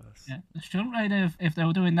Spider-Verse. Yeah, shouldn't they have, if they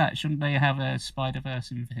were doing that, shouldn't they have a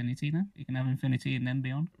Spider-Verse Infinity now? You can have Infinity and then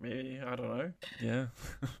Beyond. Maybe, I don't know. Yeah.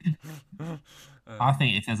 I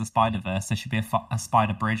think if there's a Spider-Verse, there should be a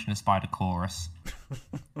Spider Bridge and a Spider Chorus.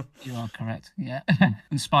 You are correct, yeah.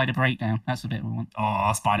 And Spider Breakdown, that's the bit we want.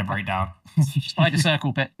 Oh, Spider Breakdown. Spider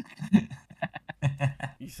Circle bit.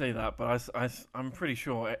 You say that, but I'm pretty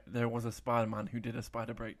sure there was a Spider-Man who did a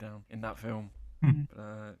Spider Breakdown in that film.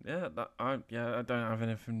 But I don't have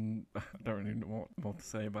anything. I don't really know what more to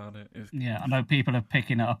say about it. Yeah, I know people are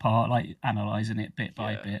picking it apart, like analysing it bit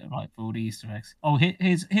by bit, like for all the Easter eggs. Oh,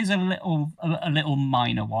 here's a little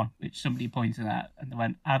minor one which somebody pointed out, and they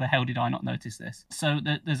went, "How the hell did I not notice this?" So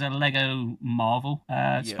there's a Lego Marvel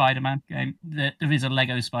Spider-Man game. There is a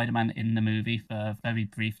Lego Spider-Man in the movie for a very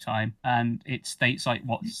brief time, and it states like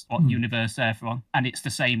what universe they're from, and it's the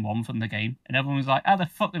same one from the game, and everyone was like, "How the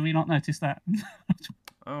fuck did we not notice that?"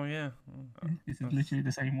 Oh yeah, this is literally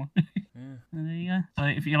the same one. Yeah. And there you go. So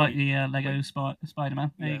if you like the Lego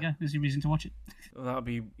Spider-Man, there you go. There's your reason to watch it. Well, that'll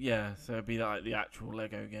be So it'd be like the actual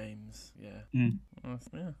Lego games. Yeah.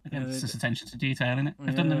 Again, it's just attention to detail, isn't it?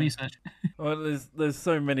 I've done the research. Well, there's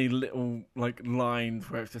so many little like lines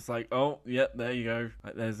where it's just like, oh, yep, there you go.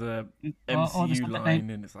 Like there's a MCU line,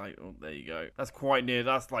 and it's like, oh, there you go. That's quite near.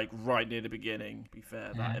 That's like right near the beginning. To be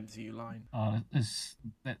fair, that MCU line. Oh, there's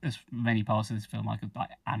many parts of this film I could like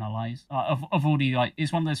analyze. Of all the like,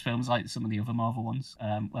 it's one of those films like some of the other Marvel ones,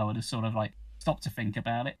 where I just sort of like stop to think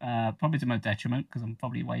about it. Probably to my detriment, because I'm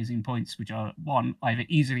probably raising points which are one either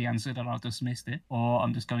easily answered and I've just missed it, or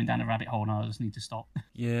I'm just going down a rabbit hole and I just need to stop.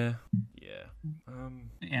 Yeah.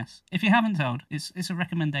 Yes. If you haven't told, it's a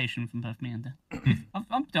recommendation from both me and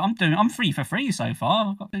Dan. I'm free for free so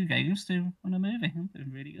far. I've got 2 games to run a movie. I'm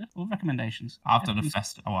doing really good. All recommendations. I've done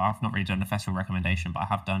I've not really done a festival recommendation, but I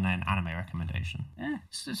have done an anime recommendation. Yeah,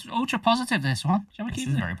 it's ultra positive, this one. Shall we keep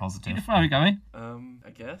it? Very positive. Keep the flow going.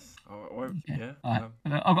 I guess. Yeah.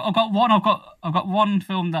 I've got one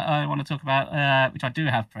film that I want to talk about, which I do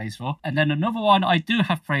have praise for, and then another one I do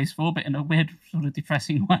have praise for, but in a weird, sort of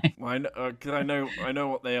depressing way. Well, because I know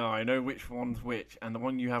what they are. I know which one's which, and the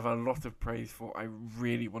one you have a lot of praise for, I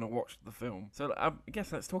really want to watch the film. So I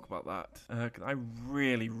guess let's talk about that, because I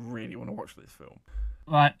really, really want to watch this film.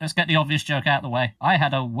 Right, let's get the obvious joke out of the way. I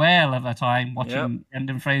had a whale of a time watching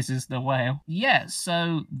Brendan Fraser's The Whale. Yeah,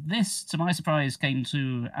 so this, to my surprise, came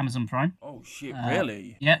to Amazon Prime. Oh shit,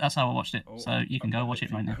 really? Yeah, that's how I watched it. So you can go watch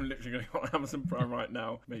it right now. I'm literally going to go on Amazon Prime right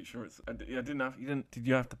now. Make sure it's. Did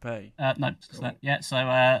you have to pay? No, Cool. Yeah,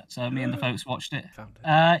 so me and the folks watched it. Found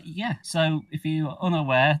it. Yeah, so if you're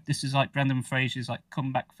unaware, this is like Brendan Fraser's like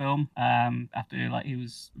comeback film. After like he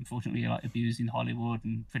was unfortunately like abused in Hollywood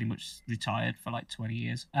and pretty much retired for like 20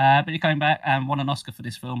 years. But he came back and won an Oscar for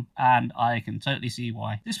this film, and I can totally see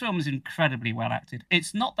why. This film is incredibly well acted.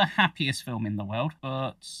 It's not the happiest film in the world,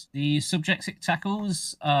 but the subjects it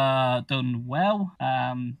tackles are done well.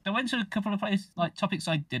 They went to a couple of places, like topics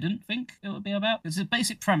I didn't think it would be about. Because the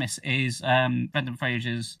basic premise is Brendan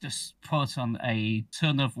Fraser's just put on a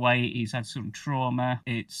ton of weight. He's had some trauma.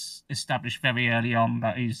 It's established very early on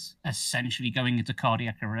that he's essentially going into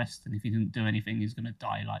cardiac arrest, and if he didn't do anything, he's going to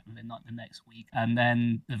die like within like the next week. And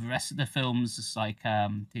then the rest of the film's just like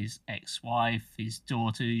his ex-wife, his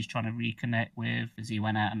daughter he's trying to reconnect with as he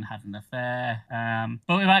went out and had an affair.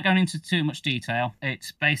 But without going into too much detail,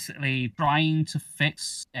 it's basically trying to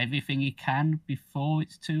fix everything he can before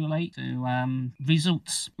it's too late to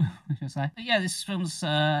results, I should say. But yeah, this film's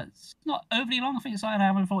it's not overly long. I think it's like an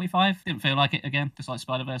hour and 45. Didn't feel like it again, just like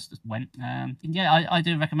Spider-Verse just went. Yeah, I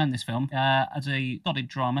do recommend this film as a solid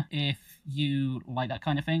drama. If you like that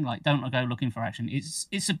kind of thing, like don't go looking for action.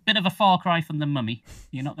 It's a bit of a far cry from The Mummy.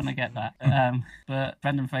 You're not going to get that. But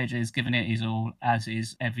Brendan Fraser is giving it his all, as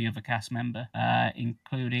is every other cast member,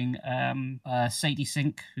 including Sadie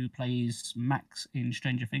Sink, who plays Max in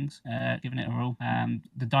Stranger Things, giving it her all.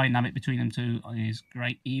 The dynamic between them two is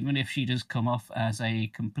great, even if she does come off as a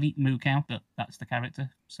complete moo cow, but that's the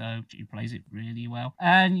character. So she plays it really well,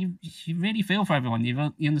 and you really feel for everyone.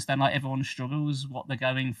 You understand like everyone's struggles, what they're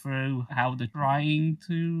going through, how they're trying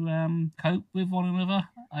to cope with one another,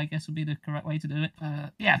 I guess would be the correct way to do it.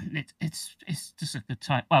 Yeah, it's just a good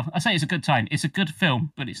time. Well, I say it's a good time. It's a good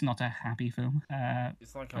film, but it's not a happy film.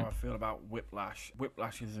 It's like how I feel about Whiplash.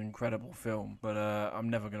 Whiplash is an incredible film, but I'm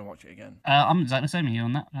never going to watch it again. I'm exactly the same as you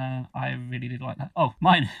on that. I really did like that. Oh,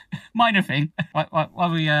 minor thing. While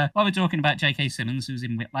we're talking about J.K. Simmons, who's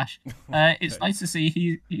in Whiplash, it's nice to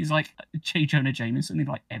see he's like J. Jonah Jameson in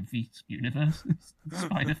like every universe.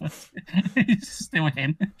 Spiderverse. It's still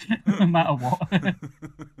him, no matter what.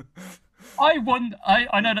 I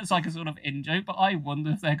know that's like a sort of in joke, but I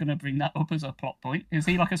wonder if they're going to bring that up as a plot point. Is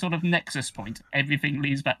he like a sort of nexus point? Everything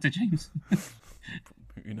leads back to James.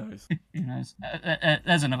 Who knows? Who knows?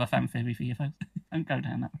 There's another fan theory for you folks. Don't go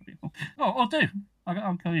down that rabbit hole. Or do.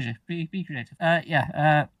 I'll encourage you. Be creative.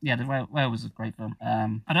 The Whale was a great film.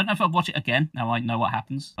 I don't know if I'll watch it again. Now I know what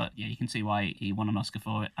happens, but yeah, you can see why he won an Oscar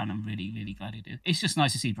for it, and I'm really, really glad he did. It's just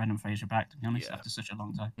nice to see Brendan Fraser back, to be honest, after such a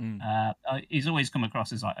long time. He's always come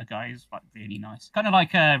across as like a guy who's like really nice, kind of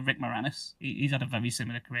like Rick Moranis. He's had a very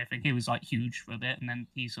similar career thing. He was like huge for a bit, and then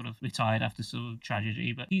he sort of retired after sort of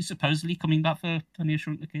tragedy. But he's supposedly coming back for Honey, I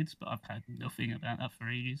Shrunk the Kids, but I've heard nothing about that for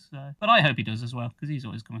ages. But I hope he does as well, because he's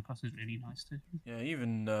always come across as really nice too. Yeah,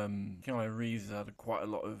 even Keanu Reeves had quite a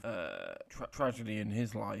lot of tragedy in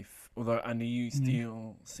his life, although Andy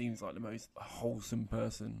Steele seems like the most wholesome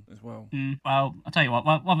person as well. Well, I'll tell you what,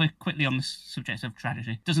 while we're quickly on the subject of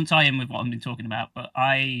tragedy, doesn't tie in with what I've been talking about, but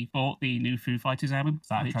I bought the new Foo Fighters album,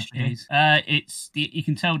 you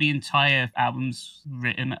can tell the entire album's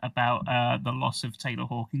written about the loss of Taylor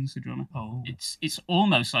Hawkins, the drummer. It's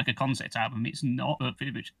almost like a concept album. It's not, but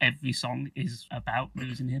pretty much every song is about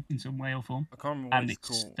losing him in some way or form. I can't remember what it's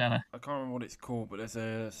called. Stellar. I can't remember what it's called, but there's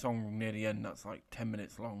a song near the end that's like 10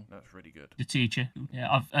 minutes long. That's really good. The Teacher. Yeah,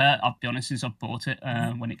 I'll be honest, since I bought it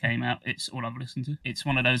when it came out, it's all I've listened to. It's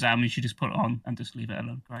one of those albums you just put it on and just leave it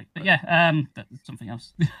alone. Great. But yeah, that's something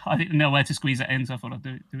else. I didn't know where to squeeze that in, so I thought I'd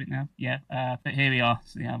do it now. Yeah, but here we are.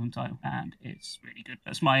 It's the album title, and it's really good.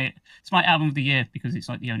 It's my album of the year because it's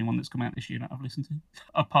like the only one that's come out this year that I've listened to,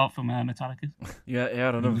 apart from Metallica's. Yeah, he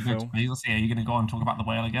had another film. Are you going to go on and talk about The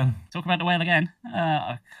Whale again? Talk about The Whale again?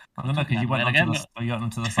 I don't know, because you went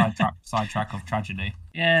onto the sidetrack of tragedy.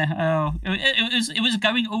 Yeah, it was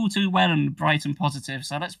going all too well and bright and positive,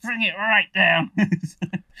 so let's bring it right down.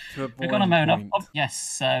 To a We're gonna mode up. point.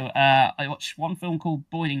 Yes, so I watched one film called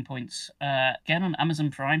Boiling Points, again on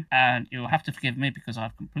Amazon Prime, and you'll have to forgive me because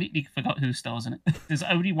I've completely forgot who stars in it. There's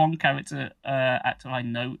only one actor I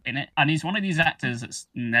know in it, and he's one of these actors that's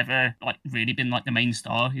never like really been like the main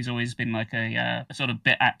star. He's always been like a sort of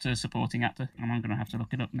bit actor, supporting actor, and I'm gonna have to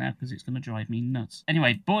look it up now because it's gonna drive me nuts.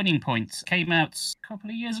 Anyway, Boiling Points came out a couple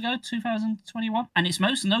of years ago, 2021, and it's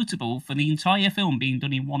most notable for the entire film being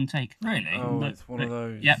done in one take. Really? Oh, it's one of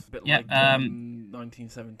those. Yeah, A bit yeah, like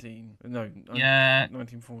 1917. No, yeah,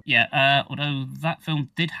 1940. yeah. Although that film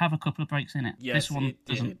did have a couple of breaks in it. Yes, this one it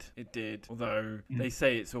doesn't. did. It did. Although they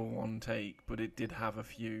say it's all one take, but it did have a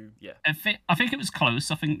few. Yeah. I think it was close.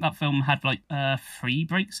 I think that film had like 3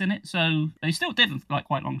 breaks in it, so they still did like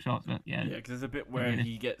quite long shots. But yeah, Yeah, because there's a bit where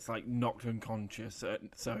he gets like knocked unconscious.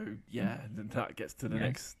 So yeah, that gets to the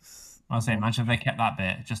next. I was saying, imagine if they kept that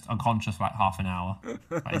bit just unconscious for like half an hour.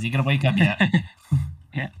 Like, is he going to wake up yet?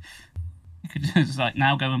 Yeah. You could just like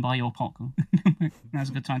now go and buy your popcorn. Now's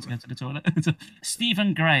a good time to go to the toilet.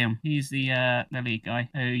 Stephen Graham, he's the lead guy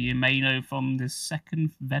who you may know from the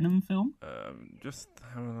second Venom film. Just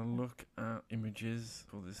having a look at images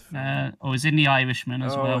for this film. Or he's in The Irishman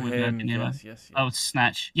as well. With him. De Niro. Yes. Oh,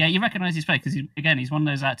 Snatch. Yeah, you recognise his face because he's one of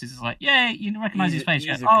those actors. It's like, yeah, you recognise his face.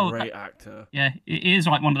 He's a great actor. Yeah, it is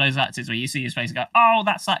like one of those actors where you see his face and go, oh,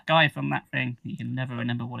 that's that guy from that thing. You can never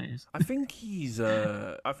remember what it is. I think he's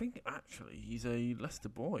actually he's a Leicester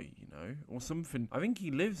boy, or something. I think he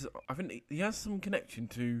has some connection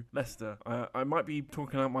to Leicester. I might be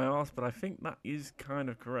talking out my arse, but I think that is kind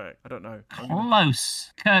of correct. I don't know. Close.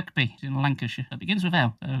 Kirkby in Lancashire. It begins with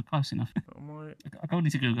L, so close enough. I go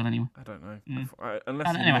into Google anyway. I don't know.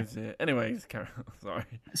 Unless he lives here. Anyways, carry on.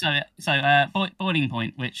 Sorry. So Boiling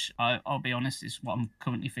Point, which I'll be honest is what I'm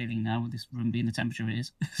currently feeling now with this room being the temperature it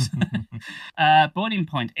is. Boiling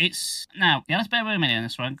Point. It's now, let's bear with me on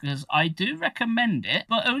this one because I do recommend it,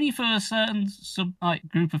 but only for a certain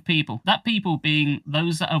group of people. That people being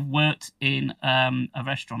those that have worked in a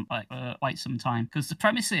restaurant for quite some time. Because the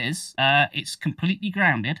premise is it's completely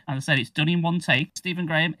grounded. As I said, it's done in one take. Stephen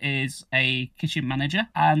Graham is a kitchen manager,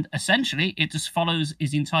 and essentially it just follows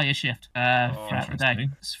his entire shift throughout the day.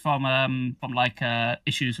 It's from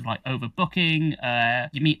issues of like overbooking.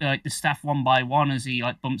 You meet the staff one by one as he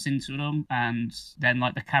bumps into them, and then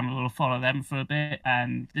the camera will follow them for a bit.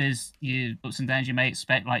 And there's the ups and downs you may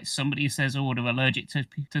expect. Like somebody says, "Oh, they're allergic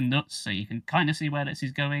to nuts," so you can kind of see where this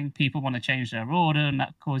is going. People want to change their order, and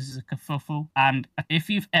that causes a kerfuffle. And if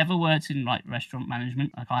you've ever worked in like restaurant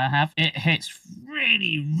management, like I have, it hits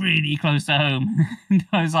really, really close to home. And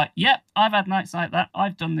I was like, "Yep, I've had nights like that.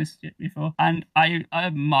 I've done this shit before," and I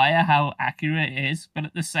admire how accurate it is. But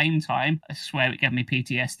at the same time, I swear it gave me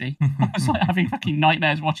PTSD. I was like having fucking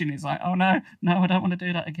nightmares watching it. It's like, oh no, I don't want to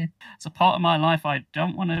do that again. It's a part of my life I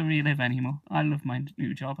don't want to relive anymore. I love my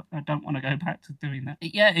new job. I don't want to go back to doing that.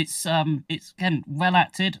 Yeah, it's again well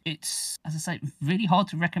acted. It's, as I say, really hard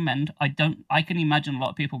to recommend. I can imagine a lot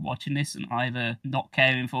of people watching this and either not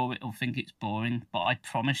caring for it or think it's boring. But I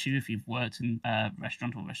promise you, if you've worked in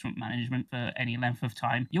restaurant or restaurant management for any length of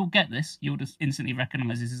time, you'll get this. You'll just instantly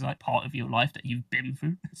recognize this is like part of your life that you've been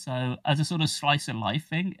through. So as a sort of slice of life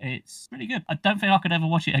thing, it's really good. I don't think I could ever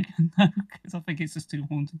watch it again though, because I think it's just too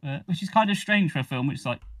haunting. Which is kind of strange for a film which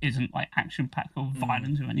like isn't like action packed or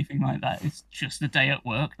violent or anything like that. It's just a day at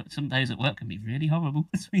work, but some days at work can be really horrible,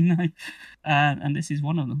 as we know. And this is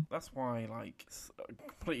one of them. That's why, like,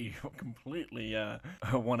 completely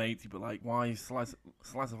 180, but like, why slice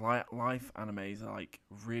of life animes are like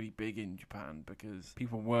really big in Japan, because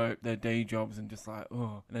people work their day jobs and just like,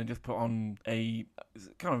 and then just put on a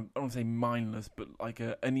kind of, I don't want to say mindless, but like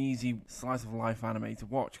an easy slice of life anime to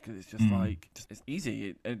watch, because it's just like, it's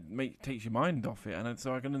easy. It takes your mind off it, and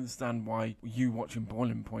so I can understand why you watching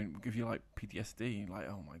Boiling Point would give you like PTSD. Like,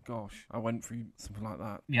 oh my gosh, I went through something like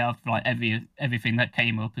that. Yeah, like everything that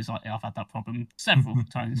came up is like, I've had that problem several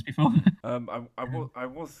times before. I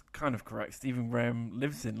was kind of correct. Stephen Graham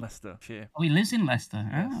lives in Leicestershire. Oh, he lives in Leicester.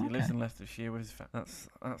 Yes, he lives in Leicestershire with his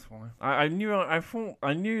that's why. I knew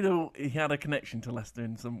that he had a connection to Leicester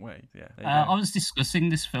in some way. Yeah. I was discussing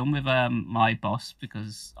this film with my boss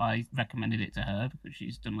because I recommended it to her because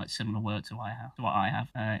she's done like similar work to what I have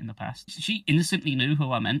in the past. She instantly knew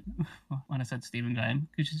who I meant when I said Stephen Graham,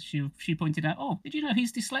 because she pointed out, "Oh, did you know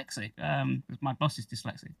he's dyslexic?" Because my boss is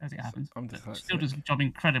dyslexic, as it happens. I'm dyslexic. Still does the job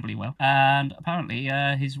incredibly well, and apparently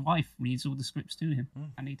his wife reads all the scripts to him,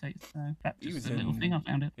 and he takes. That's just a little thing I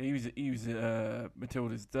found it. He was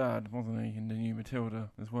Matilda's dad, wasn't he, in the new Matilda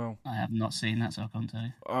as well? I have not seen that, so I can't tell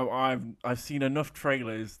you. I've seen enough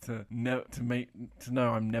trailers to know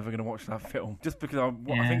I'm never going to watch that film, just because I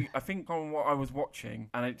think on what I was watching,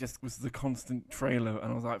 and it just was the constant trailer,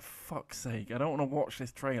 and I was like, fuck's sake, I don't want to watch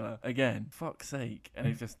this trailer again, fuck's sake. And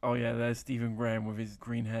it's just, oh yeah, there's Stephen Graham with his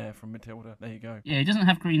green hair from Matilda. There you go. Yeah, he doesn't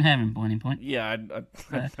have green hair in Boiling Point. Yeah, I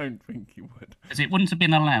don't think he would, because it wouldn't have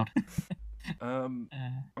been allowed.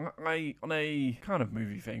 I on a kind of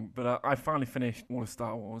movie thing, but I finally finished all of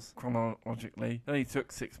Star Wars chronologically. It only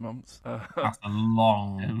took 6 months. That's a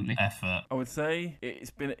long effort. I would say it's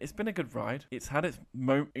been a good ride. It's had its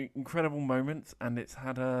incredible moments, and it's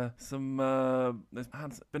had there's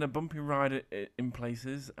been a bumpy ride in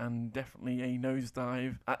places, and definitely a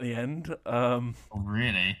nosedive at the end. Oh,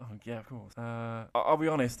 really? Oh yeah, of course. I'll be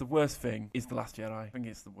honest. The worst thing is The Last Jedi. I think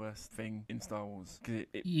it's the worst thing in Star Wars, because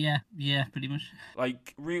yeah. Pretty much.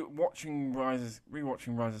 Like rewatching Rise of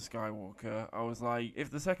Skywalker, I was like, if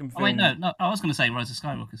the second film. Oh wait, no, I was going to say Rise of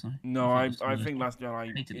Skywalker. Sorry. No, I think Last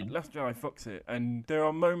Jedi fucks it, and there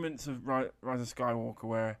are moments of Rise of Skywalker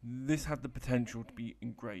where this had the potential to be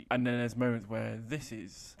great, and then there's moments where this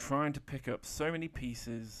is trying to pick up so many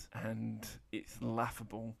pieces, and it's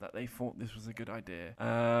laughable that they thought this was a good idea.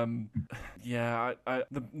 The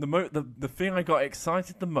thing I got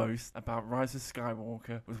excited the most about Rise of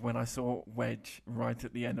Skywalker was when I saw Wedge right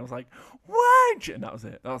at the end. I was like, Wedge! And that was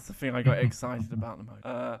it. That's the thing I got excited about the most.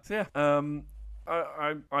 The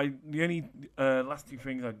only last two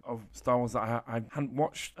things of Star Wars that I hadn't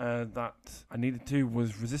watched that I needed to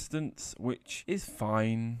was Resistance, which is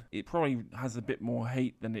fine. It probably has a bit more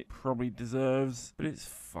hate than it probably deserves, but it's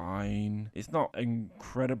fine. It's not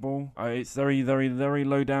incredible. It's very, very, very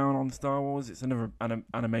low down on Star Wars. It's another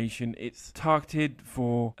animation. It's targeted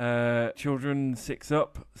for children 6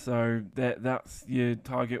 up, so that's your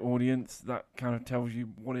target audience. That kind of tells you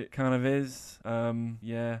what it kind of is.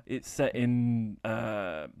 It's set in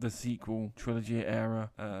the sequel trilogy era.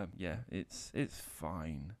 It's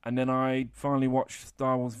fine. And then I finally watched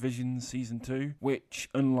Star Wars Visions Season 2, which,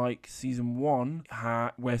 unlike Season 1,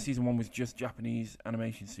 where Season 1 was just Japanese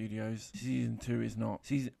animation studios, Season 2 is not.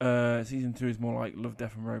 Season 2 is more like Love,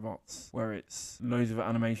 Death and Robots, where it's loads of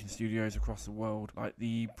animation studios across the world. Like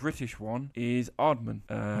the British one is Aardman,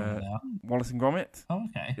 Wallace and Gromit. Oh,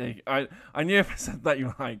 okay. I knew if I said that you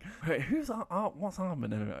were like, wait, what's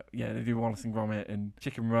Aardman? Yeah, they do Wallace and Gromit. Vomit and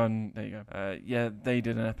Chicken Run. There you go. Yeah, they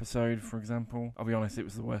did an episode, for example. I'll be honest, it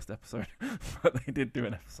was the worst episode, but they did do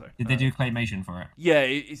an episode. Did they do claymation for it? Yeah,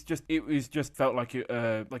 it was just felt like it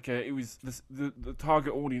was the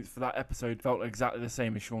target audience for that episode felt exactly the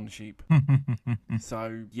same as Shaun the Sheep.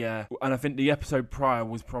 So yeah, and I think the episode prior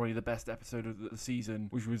was probably the best episode of the season,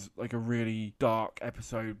 which was like a really dark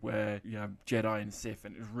episode where you have Jedi and Sith,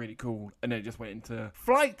 and it was really cool. And then it just went into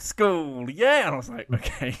flight school, yeah, and I was like,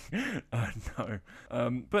 okay, no.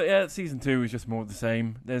 But yeah, season 2 is just more of the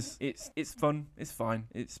same. It's fun, it's fine,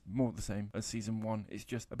 it's more of the same as season 1. It's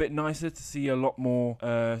just a bit nicer to see a lot more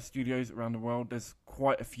studios around the world. There's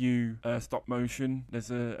quite a few stop motion. I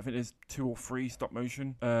think there's 2 or 3 stop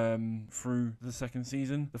motion through the second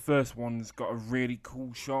season. The first one's got a really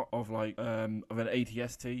cool shot of like of an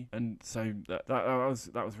ATST, and so that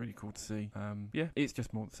was really cool to see. Yeah, it's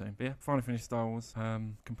just more the same. But yeah, finally finished Star Wars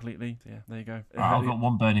completely. So yeah, there you go. Right, I've got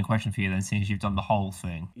one burning question for you then, seeing as you've done the whole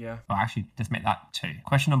thing. Yeah. Well, actually, just make that 2.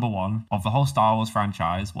 Question number 1: of the whole Star Wars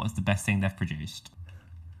franchise, what is the best thing they've produced?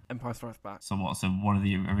 Empire Strikes Back. So what? So one of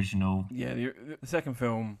the original. Yeah, the second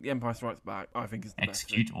film, The Empire Strikes Back, I think is the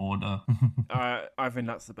Execute best. Order. I think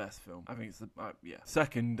that's the best film. I think it's the yeah.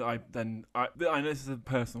 Second, I know this is a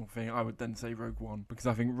personal thing. I would then say Rogue One, because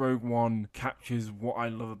I think Rogue One captures what I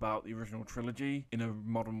love about the original trilogy in a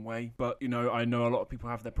modern way. But I know a lot of people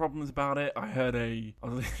have their problems about it. I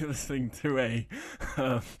was listening to a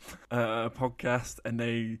podcast, and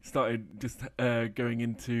they started just going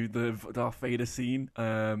into the Darth Vader scene.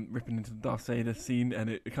 Ripping into the Darth Vader scene, and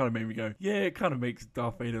it kind of made me go, yeah, it kind of makes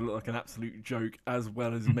Darth Vader look like an absolute joke, as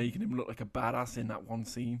well as making him look like a badass in that one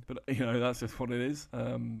scene. But that's just what it is.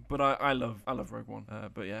 But I love Rogue One.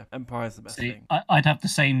 But yeah, Empire's the best thing. I'd have the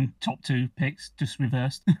same top 2 picks, just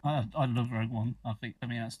reversed. I love Rogue One. I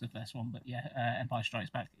mean that's the best one. But yeah, Empire Strikes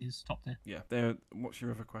Back is top 2. Yeah. What's your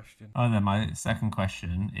other question? Oh, then my second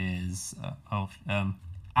question is, out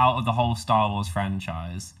of the whole Star Wars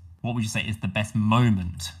franchise, what would you say is the best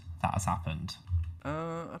moment that has happened?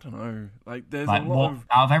 I don't know. Like, there's like, a lot of...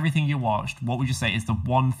 Out of everything you watched, what would you say is the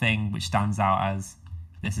one thing which stands out as,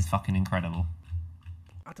 this is fucking incredible?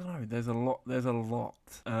 I don't know. There's a lot.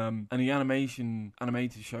 And the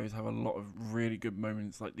animated shows have a lot of really good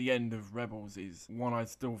moments. Like the end of Rebels is one I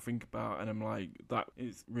still think about, and I'm like, that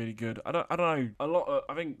is really good. I don't know.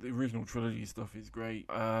 I think the original trilogy stuff is great.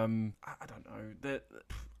 I don't know.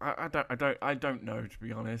 I don't know, to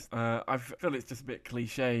be honest. I feel it's just a bit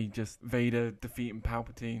cliche, just Vader defeating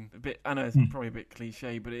Palpatine. I know it's probably a bit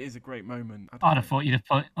cliche, but it is a great moment. I'd have thought you'd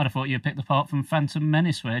pick the part from Phantom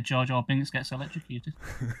Menace where Jar Jar Binks gets electrocuted.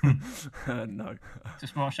 No.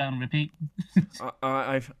 Just watch that and repeat.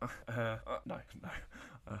 No.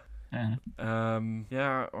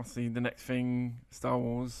 Yeah. Obviously the next thing, Star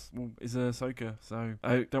Wars, is Ahsoka. So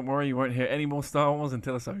don't worry, you won't hear any more Star Wars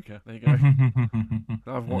until Ahsoka. There you go.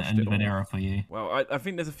 I've watched it all. An era for you. Well, I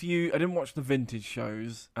think there's a few. I didn't watch the vintage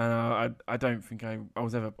shows, and I don't think I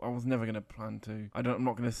was never going to plan to. I'm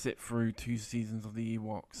not going to sit through 2 seasons of the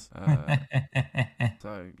Ewoks.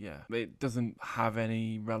 So yeah, it doesn't have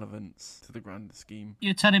any relevance to the grander scheme.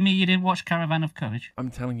 You're telling me you didn't watch Caravan of Courage? I'm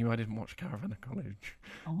telling you, I didn't watch Caravan of Courage.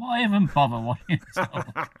 Why even bother watching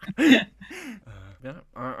it? Yeah,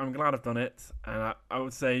 I'm glad I've done it, and I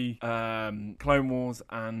would say Clone Wars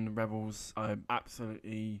and Rebels are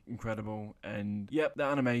absolutely incredible, and yep, the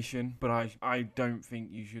animation, but I don't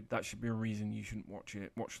think that should be a reason you shouldn't watch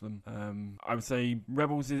them. I would say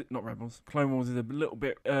Clone Wars is a little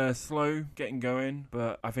bit slow getting going,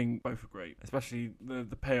 but I think both are great, especially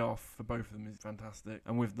the payoff for both of them is fantastic,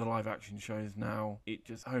 and with the live action shows now, it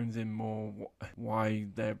just hones in more why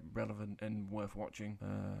they're relevant and worth watching.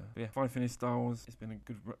 Yeah, finally finished Star Wars. It's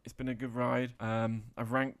been a good ride.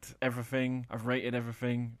 I've ranked everything. I've rated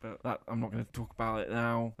everything, but that I'm not going to talk about it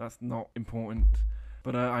now. That's not important.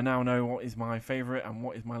 But I now know what is my favourite and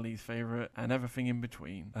what is my least favourite, and everything in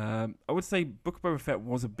between. I would say Book of Boba Fett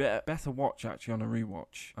was a bit better watch, actually, on a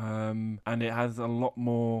rewatch. And it has a lot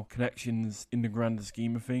more connections in the grander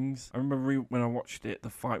scheme of things. I remember when I watched it, the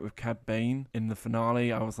fight with Cad Bane in the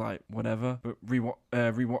finale, I was like, whatever. But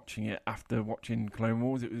rewatching it after watching Clone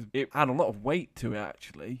Wars, it had a lot of weight to it,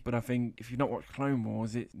 actually. But I think if you've not watched Clone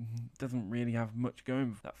Wars, it doesn't really have much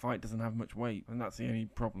going. That fight doesn't have much weight, and that's the only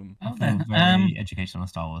problem. I feel very educational on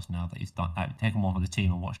Star Wars now that you've taken one for the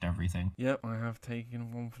team and watched everything. Yep, I have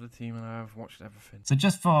taken one for the team and I have watched everything. So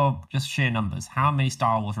just sheer numbers, how many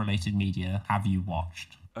Star Wars related media have you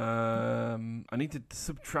watched? I need to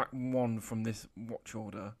subtract 1 from this watch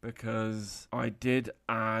order because I did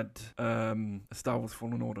add a Star Wars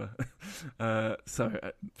Fallen Order. So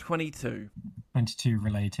 22. 22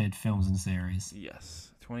 related films and series.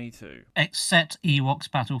 Yes. 22. Except Ewoks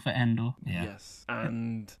Battle for Endor. Yeah. Yes,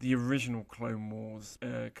 and the original Clone Wars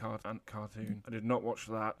cartoon. I did not watch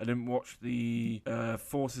that. I didn't watch the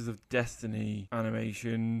Forces of Destiny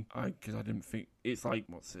animation because I didn't think it's like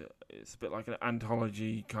it's a bit like an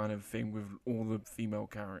anthology kind of thing with all the female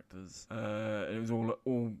characters. It was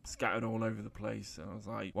all scattered all over the place, and I was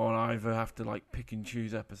like, well, I either have to like pick and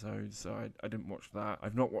choose episodes, so I didn't watch that.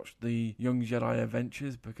 I've not watched the Young Jedi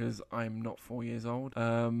Adventures because I'm not 4 years old.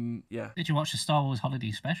 Yeah. Did you watch the Star Wars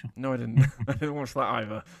Holiday Special? No, I didn't. I didn't watch that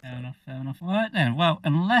either. Fair enough. All right then. Well,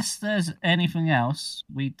 unless there's anything else,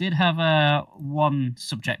 we did have one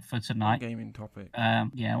subject for tonight. Gaming topic.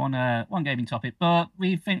 One gaming topic, but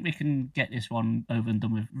we think we can get this one over and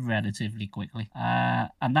done with relatively quickly.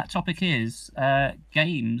 And that topic is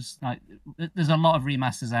games. Like, there's a lot of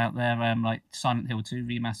remasters out there. Like Silent Hill 2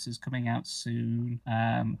 remasters coming out soon.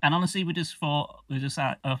 And honestly, we just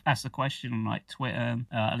asked the question on like Twitter.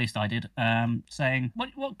 At least I did. Saying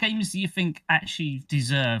what games do you think actually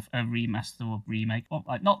deserve a remaster or remake? Well,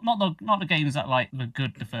 like not the games that like were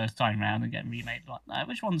good the first time round and get remade. Like, no,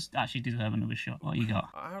 which ones actually deserve another shot? What you got?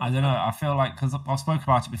 I don't know. I feel like, because I've spoken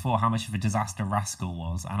about it before, how much of a disaster Rascal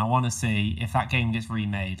was, and I want to see if that game gets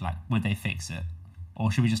remade. Like, would they fix it,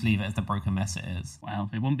 or should we just leave it as the broken mess it is? Well,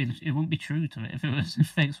 it wouldn't be true to it if it was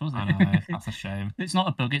fixed, was it? I know, that's a shame. It's not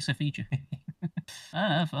a bug; it's a feature. I don't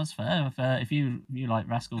know if that's fair. If you like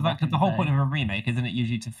Rascal, Like, the whole point of a remake isn't it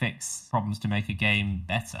usually to fix problems to make a game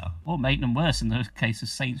better, or make them worse in the case of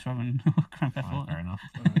Saints Row and Grand Theft Auto. Fair enough.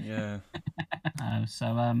 Yeah.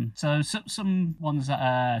 So some ones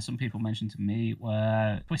that some people mentioned to me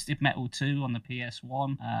were Twisted Metal 2 on the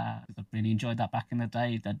PS1. I really enjoyed that back in the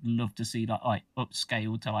day. I'd love to see that like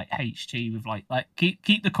upscaled to like HT with like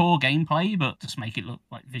keep the core gameplay, but just make it look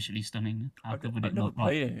like visually stunning. How good would it look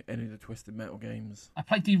like? I've never played any of the Twisted Metal games. I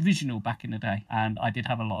played the original back in the day, and I did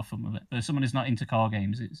have a lot of fun with it. But as someone who's not into car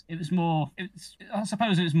games, I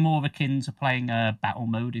suppose it was more akin to playing a battle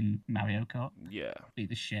mode in Mario Kart. Yeah. Beat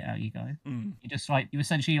the shit out of you guys. Mm. You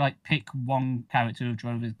essentially like pick one character who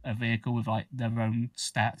drove a vehicle with like their own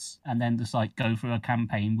stats, and then just like go through a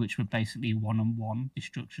campaign which would basically one-on-one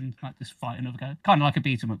destruction, like just fight another guy, kind of like a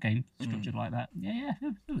beat 'em up game structured like that. Yeah,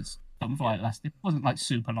 it was fun for it lasted. It wasn't like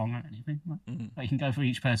super long or anything. Like, you can go through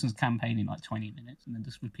each person's campaign in like 20 minutes and then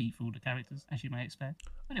just repeat through all the characters as you may expect.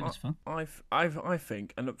 But it was fun. I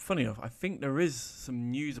think, and funny enough, I think there is some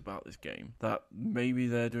news about this game that maybe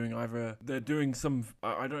they're doing some.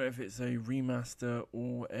 I don't know if it's a remaster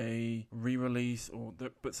or a re-release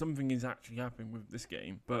but something is actually happening with this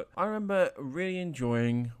game. But I remember really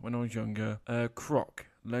enjoying when I was younger, Croc.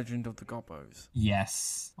 Legend of the Gobbos.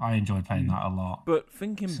 Yes, I enjoyed playing that a lot. But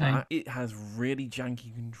thinking back, it has really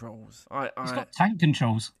janky controls. It's got tank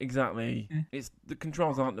controls. Exactly. Yeah. The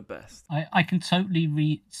controls aren't the best. I can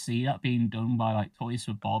totally see that being done by like Toys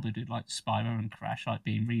for Bob, who did like Spyro and Crash, like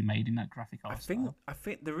being remade in that graphic art style. I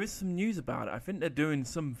think there is some news about it. I think they're doing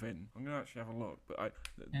something. I'm gonna actually have a look. But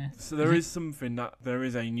so there is something that there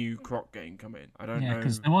is a new Croc game coming. I don't know. Yeah,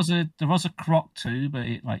 because there was a Croc 2, but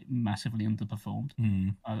it like massively underperformed.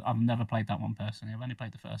 I've never played that one personally. I've only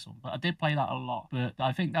played the first one, but I did play that a lot. But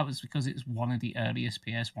I think that was because it's one of the earliest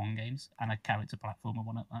PS1 games and a character platformer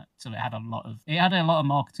one at that. So it had a lot of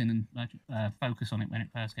marketing and focus on it when it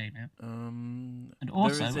first came out. And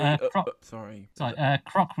also, Croc. Sorry.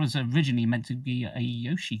 Croc was originally meant to be a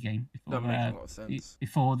Yoshi game. That makes a lot of sense.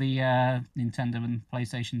 Before the Nintendo and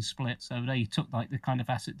PlayStation split, so they took like the kind of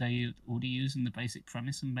asset they already used in the basic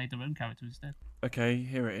premise and made their own character instead. Okay,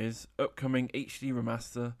 here it is. Upcoming HD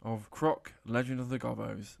remaster of Croc, Legend of the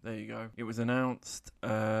Gobbos. There you go. It was announced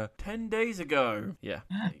 10 days ago. Yeah,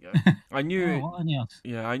 there you go. I knew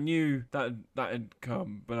I knew that had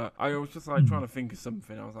come, but I was just like trying to think of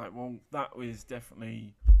something. I was like, well, that was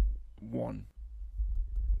definitely one.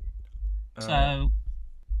 So,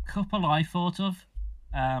 couple I thought of.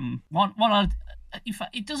 One in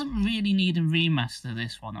fact, it doesn't really need a remaster,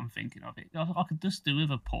 this one, I'm thinking of it. I could just do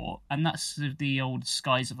with a port, and that's the old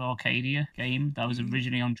Skies of Arcadia game that was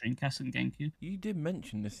originally on Dreamcast and GameCube. You did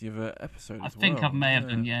mention this the other episode as well. I think I may have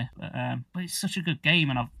done, yeah. But it's such a good game,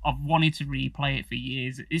 and I've wanted to replay it for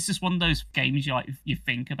years. It's just one of those games you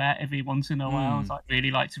think about every once in a while. It's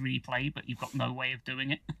really like to replay, but you've got no way of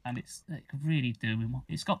doing it, and it could really do with one.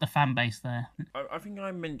 It's got the fan base there. I think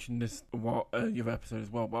I mentioned this the other episode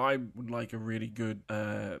as well, but I would like a really good.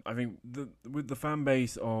 I think with the fan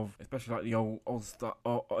base of especially like the old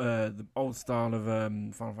style of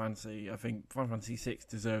Final Fantasy, I think Final Fantasy VI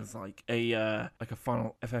deserves like a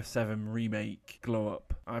Final FF7 remake glow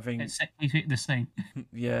up. I think, It's exactly the same.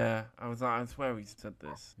 yeah, I swear we said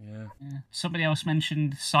this. Yeah. Yeah. Somebody else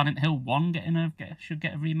mentioned Silent Hill 1 should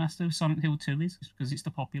get a remaster. Silent Hill 2 is because it's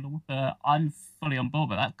the popular one. I'm fully on board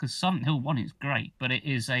with that because Silent Hill 1 is great, but it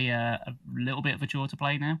is a little bit of a chore to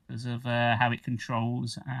play now because of how it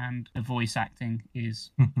controls, and the voice acting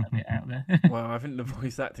is a bit out there. Well, I think the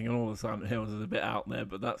voice acting on all the Silent Hills is a bit out there,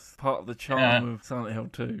 but that's part of the charm of Silent Hill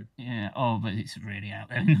 2. Yeah. Oh, but it's really out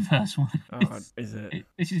there in the first one. Oh, is it?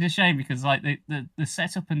 Which is a shame because like the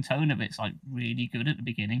setup and tone of it's like really good at the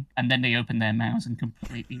beginning, and then they open their mouths and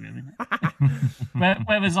completely ruin it.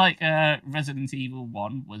 Whereas like Resident Evil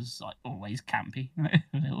 1 was like always campy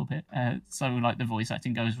a little bit. So like the voice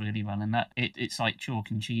acting goes really well in that. It's like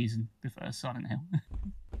chalk and cheese in the first Silent Hill.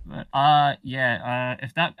 But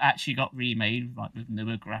if that actually got remade like with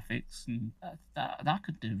newer graphics, and that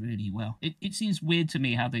could do really well. It seems weird to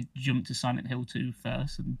me how they jumped to Silent Hill 2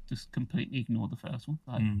 first and just completely ignore the first one.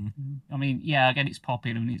 Like, I mean, yeah, again, it's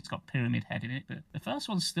popular and it's got Pyramid Head in it, but the first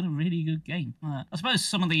one's still a really good game. I suppose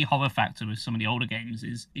some of the horror factor with some of the older games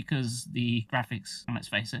is because the graphics, and let's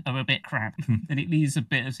face it, are a bit crap, and it leaves a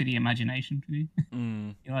bit to the imagination for you.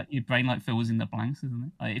 Your brain like fills in the blanks, isn't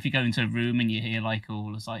it? Like if you go into a room and you hear like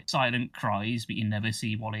all this like silent cries, but you never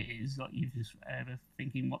see what it is, like you're just ever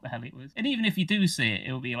thinking what the hell it was. And even if you do see it,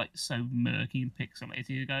 it'll be like so murky and pixelated.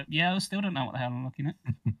 You go, yeah, I still don't know what the hell I'm looking at.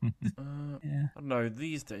 Yeah. I don't know.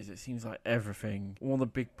 These days, it seems like everything, all the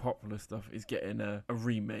big popular stuff, is getting a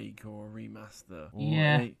remake or a remaster.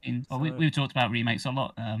 We've talked about remakes a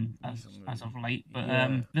lot as of late, but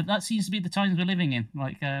that seems to be the times we're living in.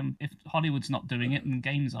 Like, if Hollywood's not doing it, and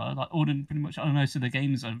games are like pretty much, I don't know, so the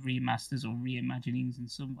games are remasters or reimaginings in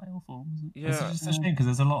some way or form. Yeah, it's just a shame because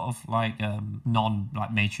there's a lot of like non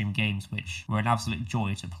like mainstream games which were an absolute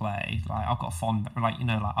joy to play. Like I've got a fond, like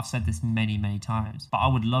I've said this many times, but I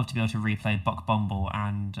would love to be able to replay Buck Bumble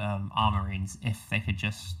and Armorines if they could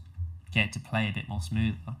just get it to play a bit more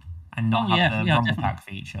smoother and not have the Rumble definitely. Pack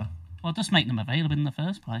feature. Well, just make them available in the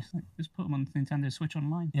first place. Like, just put them on Nintendo Switch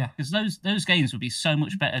Online. Yeah. Because those games would be so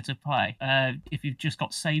much better to play if you've just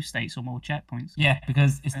got save states or more checkpoints. Yeah,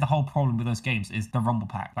 because it's the whole problem with those games is the Rumble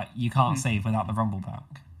Pack. Like, you can't save without the Rumble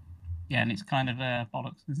Pack. Yeah, and it's kind of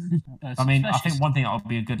bollocks. I mean, I think one thing that would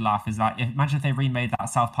be a good laugh is like, imagine if they remade that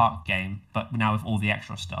South Park game, but now with all the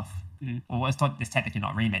extra stuff. Well, it's technically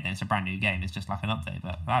not a remake then, it's a brand new game. It's just like an update,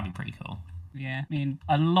 but that'd be pretty cool. Yeah, I mean,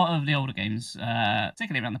 a lot of the older games,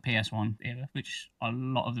 particularly around the PS1 era, which a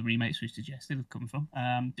lot of the remakes we suggested have come from,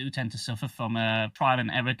 do tend to suffer from trial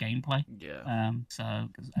and error gameplay. Yeah. So,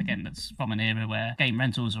 cause again, that's from an era where game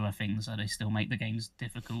rentals are a thing, so they still make the games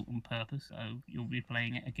difficult on purpose. So you'll be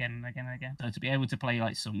playing it again and again and again. So to be able to play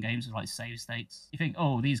like some games with like save states, you think,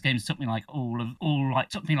 oh, these games took me like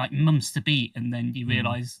took me like months to beat, and then you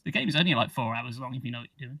realise the game is only like 4 hours long if you know what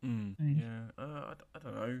you're doing. Yeah. I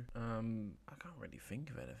don't know. I can't really think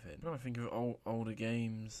of anything. I'm trying to think of older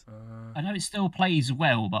games. I know it still plays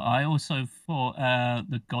well, but I also thought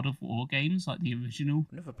the God of War games, like the original,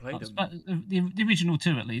 I've never played them. The original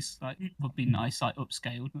two at least, like would be nice, like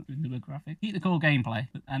upscaled with newer graphics. Keep the core gameplay,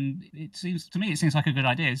 and it seems like a good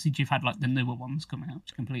idea. Since you've had like the newer ones come out,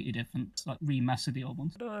 which are completely different, it's like remaster the old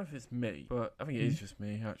ones. I don't know if it's me, but I think it is just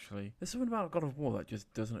me actually. There's something about God of War that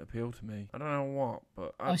just doesn't appeal to me. I don't know what,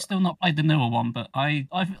 but I've still not played the newer one, but I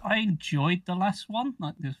enjoyed the last one,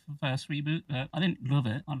 like the first reboot. I didn't love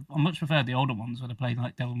it. I much preferred the older ones when I played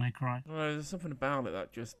like Devil May Cry. No, there's something about it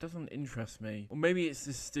that just doesn't interest me. Or maybe it's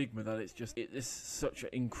this stigma that it's such an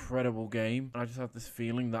incredible game, and I just have this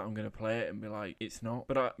feeling that I'm going to play it and be like, it's not.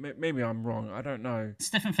 But maybe I'm wrong. I don't know. It's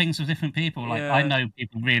different things for different people. Like I know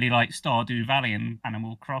people really like Stardew Valley and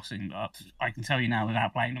Animal Crossing, but I can tell you now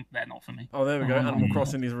without playing them, they're not for me. Oh, there we go. Animal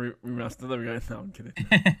Crossing is remastered. There we go. No, I'm kidding.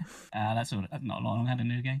 That's not long. I had a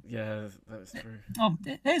new game. Yeah, that's true. Oh,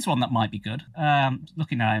 here's one that might be good.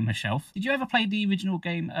 Looking at it on my shelf. Did you ever play the original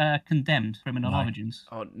game Condemned: Criminal Origins?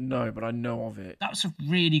 Oh no, but I know of it. That's a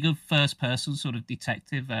really good first-person sort of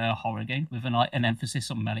detective horror game with an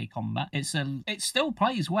emphasis on melee combat. It still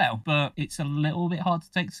plays well, but it's a little bit hard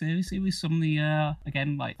to take seriously with some of the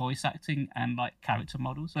again like voice acting and like character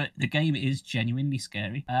models. But the game is genuinely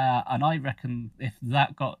scary, and I reckon if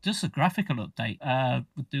that got just a graphical update,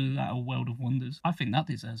 would do that a world of wonders. I think that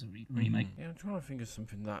deserves a remake. Yeah, I'm trying to think of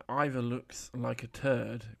something that either looks like a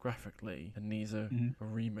turd graphically and needs a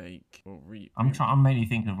remake or I'm mainly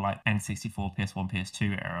thinking of like N64, PS1,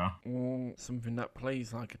 PS2 era. or something that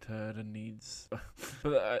plays like a turd and needs.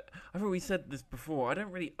 But I think we said this before. I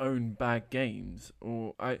don't really own bad games,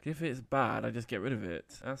 or if it's bad, I just get rid of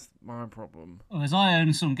it. That's my problem. Well, as I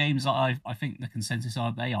own some games that I think the consensus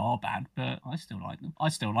are they are bad, but I still like them. I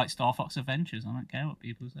still like Star Fox Adventures. I don't care what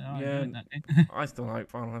people say. I enjoyed that game. I still like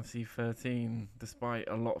Final Fantasy 13, despite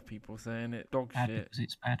a lot of people saying it dog Bad shit. because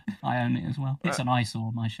it's bad. I own it as well. It's an eyesore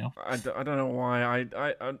on my shelf. I don't know why.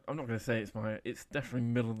 I'm not going to say it's definitely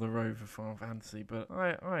middle of the road for Final Fantasy, but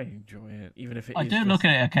I enjoy it, even if I do look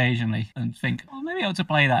at it occasionally and think, oh, maybe I ought to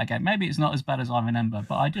play that again. Maybe it's not as bad as I remember,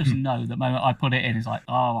 but I just know the moment I put it in, it's like,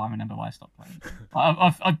 oh, I remember why I stopped playing.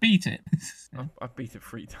 I beat it. I've beat it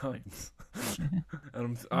 3 times.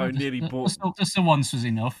 And I nearly bought. Just the once was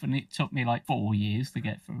enough, and it took me like 4 years to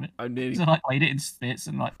get through it. So I played it in spits,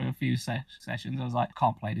 and like for a few sessions, I was like,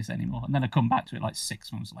 can't play this anymore. And then I come back to it like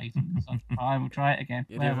 6 months later. So I will try it again.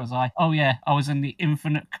 Where was I? Oh yeah, I was in the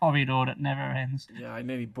infinite corridor that never ends. Yeah, I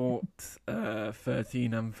nearly bought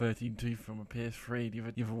 13 and 13-2 from a PS3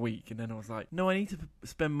 the other week, and then I was like, no, I need to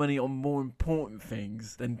spend money on more important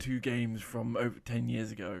things than 2 games from over 10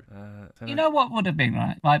 years ago. You know what would have been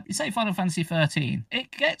right? Like, say Final Fantasy 13,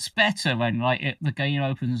 it gets better when like the game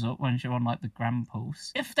opens up when you're on like the Grand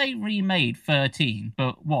Pulse. If they remade 13,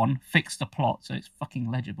 but one, fix the plot so it's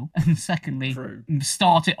fucking legible, and secondly,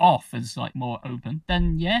 start it off as like more open,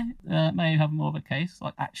 then yeah, may have more of a case.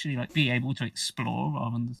 Like actually like be able to explore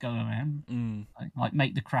rather than just go around. Like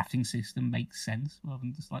make the crafting system make sense rather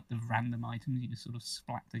than just like the random items you just sort of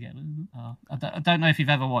splat together. I don't know if you've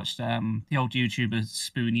ever watched the old YouTuber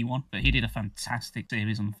Spoony one, but he did a fantastic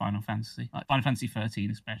series on Final Fantasy, like Final Fantasy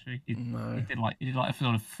 13 especially. He did like a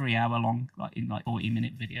sort of 3-hour long, like in like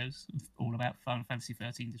 40-minute videos all about Final Fantasy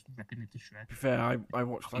 13, just ripping it to shreds. To be fair, I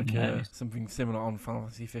watched like something similar on Final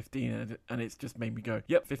Fantasy 15, and it's just made me go,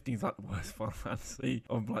 yep, 15's like the worst Final Fantasy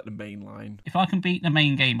on like the main line. If I can beat the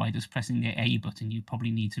main game by just pressing the A button, you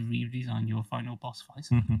probably need to redesign your final boss fights.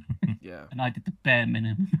 Yeah. And I did the bare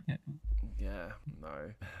minimum. Yeah,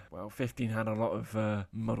 no. Well, 15 had a lot of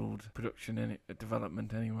muddled production in it,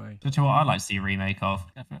 development anyway. Do you know what I'd like to see a remake of?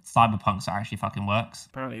 Cyberpunk that actually fucking works.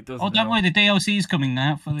 Apparently it does. Oh, don't worry, the DLC is coming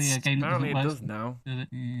now for the game that Apparently doesn't work. it does now. Does it?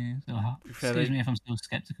 Yeah, excuse me if I'm still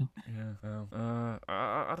skeptical. Yeah, well,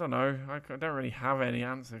 I don't know. I don't really have any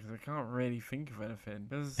answer because I can't really think of anything.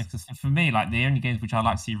 For me, like the only games which I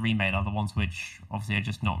like to see remade are the ones which obviously are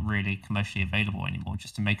just not really commercially available anymore,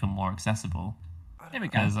 just to make them more accessible. There we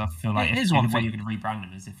go. Because I feel like here's the one only for way you can rebrand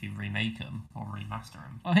them is if you remake them or remaster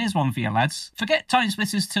them. Well, here's one for you, lads. Forget Time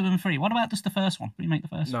Splitters 2 and 3. What about just the first one? Remake the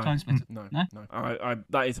first Time Splitters? No.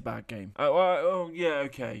 That is a bad game. Oh, yeah,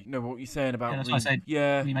 okay. No, what you're saying about that's what I said.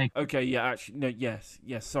 Remake. Okay, yeah, actually, no, yes,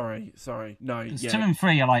 sorry. No, 2 and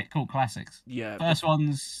 3 are like cult classics. Yeah. First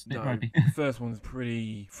one's a bit ropey. First one's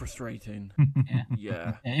pretty frustrating.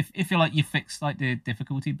 Yeah. If you like, you fixed like the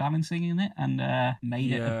difficulty balancing in it and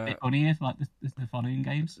made it a bit funnier, like the following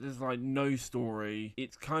games. There's like no story.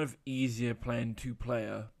 It's kind of easier playing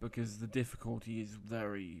 2-player because the difficulty is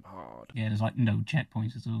very hard. Yeah, there's like no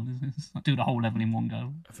checkpoints at all. It's like do the whole level in one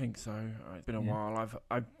go. I think so. It's been a while.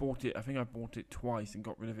 I bought it. I think I bought it twice and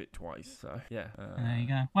got rid of it twice. So yeah. There you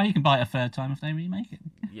go. Well, you can buy it a third time if they remake it.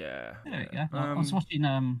 Yeah. There we go. I was watching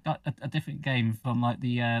a different game from like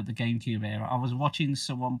the GameCube era. I was watching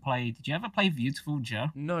someone play. Did you ever play Beautiful Joe?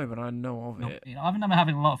 No, but I know of it. I remember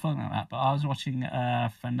having a lot of fun with that. But I was watching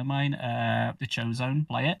a friend of mine, the Chozone,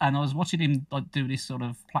 play it, and I was watching him like do this sort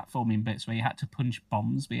of platforming bits where you had to punch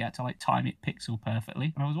bombs, but you had to like time it pixel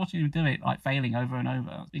perfectly. And I was watching him do it, like failing over and over.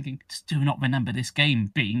 I was thinking, just do not remember this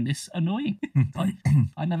game being this annoying. Like,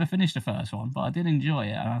 I never finished the first one, but I did enjoy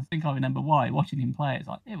it, and I think I remember why. Watching him play, it's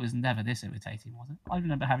like it was never this irritating, was it? I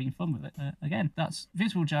remember having fun with it. Again, that's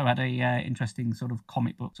Beautiful Joe had a interesting sort of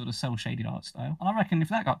comic book, sort of cel shaded art style, and I reckon if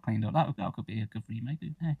that got cleaned up, that could be a good remake.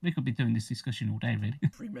 Yeah, we could be doing this discussion all day, really.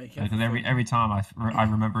 Remake. Because every time I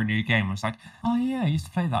remember a new game, I was like, oh yeah, I used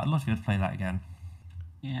to play that. I'd love to be able to play that again.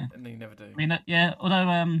 Yeah. And they never do. I mean, yeah,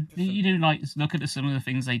 although you do like look at some of the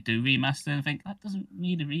things they do remaster and think that doesn't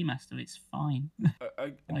need a remaster, it's fine. They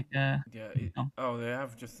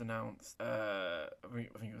have just announced I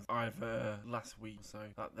think it was either last week or so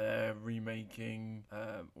that they're remaking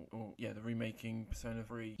they're remaking Persona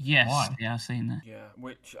 3. Yes. Why? Yeah, I've seen that. Yeah,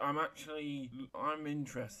 which I'm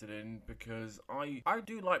interested in because I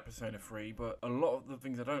do like Persona 3, but a lot of the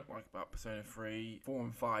things I don't like about Persona 3, 4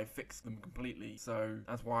 and 5 fix them completely. So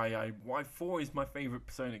That's why 4 is my favorite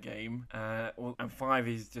Persona game. And 5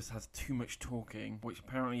 just has too much talking, which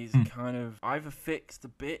apparently is kind of either fixed a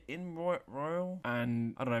bit in Royal.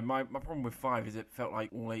 And I don't know. My problem with 5 is it felt like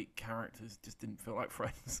all 8 characters just didn't feel like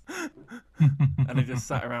friends, and they just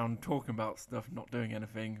sat around talking about stuff, not doing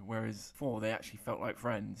anything. Whereas 4, they actually felt like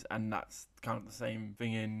friends, and that's kind of the same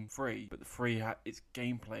thing in 3. But the 3, its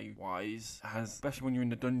gameplay wise, has, especially when you're in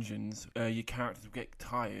the dungeons, your characters would get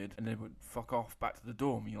tired and they would fuck off back to the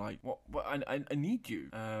dorm. You're like, what? I need you.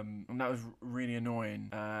 And that was really annoying.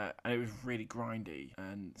 And it was really grindy.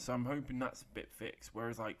 And so I'm hoping that's a bit fixed.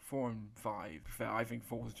 Whereas like 4 and 5, I think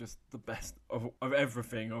 4 is just the best of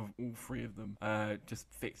everything of all 3 of them. Just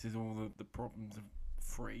fixes all the problems of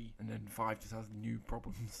 3, and then 5 just has new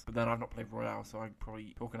problems. But then I've not played Royale, so I'm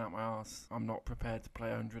probably talking out my arse. I'm not prepared to play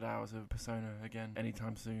 100 hours of Persona again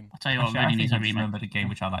anytime soon. I'll tell you what, Actually, really I needs think a I just remake. remembered a game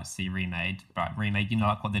which I'd like to see remade. But remade,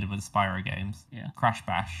 like what they did with the Spyro games. Yeah. Crash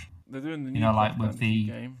Bash. They're doing the new Like Crash with Bandicoot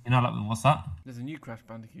the, game. what's that? There's a new Crash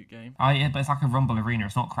Bandicoot game. Oh yeah, but it's like a Rumble Arena.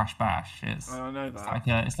 It's not Crash Bash. It's I know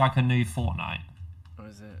that. it's like a new Fortnite. Or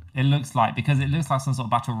is it? It looks like, because it looks like some sort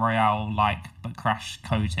of battle royale, but Crash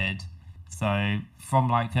coated. So from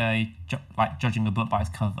judging a book by its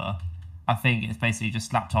cover, I think it's basically just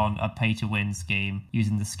slapped on a pay-to-win scheme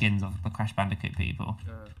using the skins of the Crash Bandicoot people.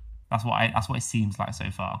 That's what it seems like so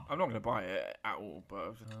far. I'm not going to buy it at all, but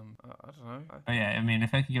I don't know. But yeah, I mean,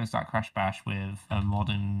 if they could give us that Crash Bash with a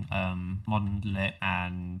modern lit,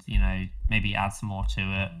 and maybe add some more to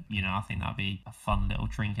it, I think that'd be a fun little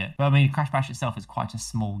trinket. But I mean, Crash Bash itself is quite a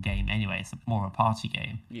small game anyway. It's more of a party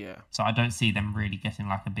game. Yeah. So I don't see them really getting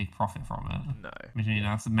like a big profit from it. No. Which,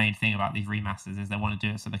 that's the main thing about these remasters, is they want to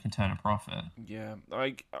do it so they can turn a profit. Yeah,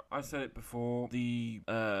 like I said it before, the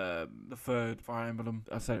third Fire Emblem.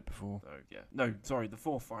 I said it before. So yeah, no, sorry, the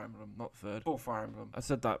 4th Fire Emblem, not the 3rd. 4th Fire Emblem. I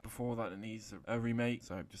said that before, that it needs a remake.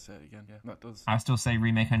 So just say it again. Yeah, that does. I still say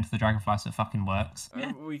remake Enter the Dragonfly, so it fucking works.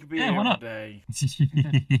 We could be Yeah, here why all not? day.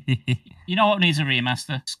 You know what needs a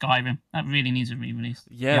remaster? Skyrim. That really needs a re-release.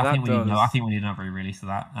 Yeah, I think that does. I think we need another re-release of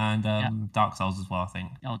that, and Dark Souls as well. I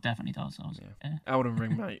think. Oh, definitely Dark Souls. Yeah. Elden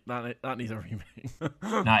Ring, mate. That needs a remake.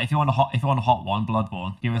 Now, if you want a hot one,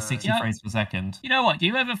 Bloodborne, give us 60 frames per second. You know what? Do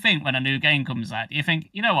you ever think when a new game comes out, do you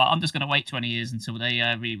think, you know what, I'm just going to wait 20 years until they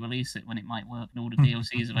re-release it when it might work and all the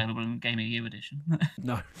DLC is available in Game of the Year edition?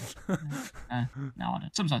 No. No, I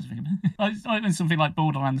don't. Sometimes I think about it. Like when something like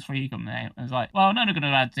Borderlands 3 comes out, I was like, well, I'm only going to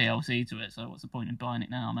add DLC to it, so what's the point in buying it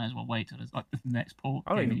now? I may as well wait till there's like the next port.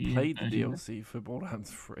 I don't Game of even the played the Year DLC for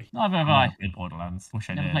Borderlands 3. Neither have I. Good Borderlands. Wish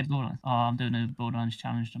I Never did. played Borderlands. Oh, I'm doing a Borderlands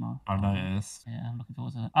challenge tomorrow. I noticed. Yeah, I'm looking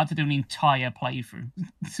forward to that. I had to do an entire playthrough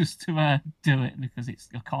just to do it, because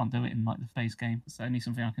I can't do it in like the base game. It's only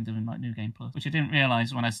something I can do in like New Game Plus, which I didn't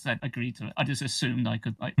realise when I said agreed to it. I just assumed I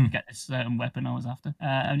could get a certain weapon I was after,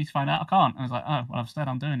 only to find out I can't. I was like, oh, well, I've said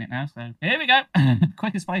I'm doing it now, so here we go.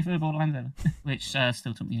 Quickest playthrough of Borderlands ever, which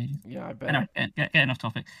still took me ages. Yeah, I bet. Anyway, getting off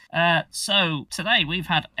topic. So today we've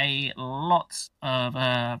had a lot of,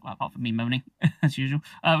 apart from me moaning as usual,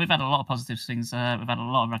 we've had a lot of positive things. We've had a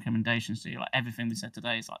lot of recommendations to you. Like everything we said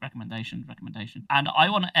today is like recommendation. And I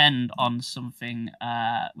want to end on something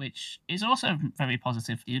which is also very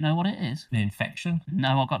positive. Do you know what it is? An infection?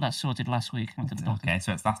 No, I got that sorted last week. I went to the doctor. Okay,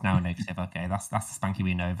 so that's now a negative. Okay, that's the Spanky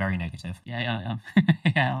we know. Very negative. Yeah.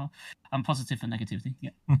 Yeah. I'm positive for negativity.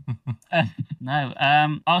 Yeah. No.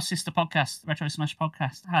 Our sister podcast, Retro Smash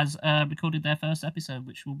Podcast, has recorded their first episode,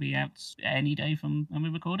 which will be out any day from when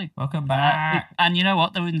we're recording. Welcome back. And you know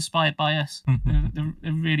what? They were inspired by us.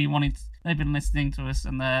 They really wanted. They've been listening to us,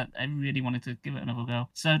 and they really wanted to give it another go.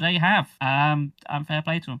 So they have. And fair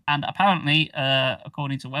play to them. And apparently,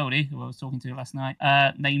 according to Weldy, who I was talking to last night,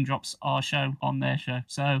 name drops our show on their show.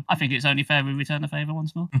 So I think it's only fair we return the favour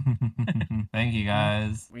once more. Thank you,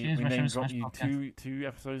 guys. We Cheers, name Retro dropped Smash you Podcast. two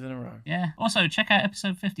episodes in a row. Yeah. Also, check out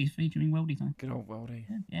episode 50 featuring Weldy time. Good old Weldy.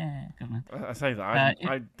 Yeah, good man. I say that.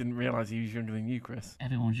 I didn't realise he was younger than you, Chris.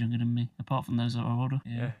 Everyone's younger than me, apart from those that are older.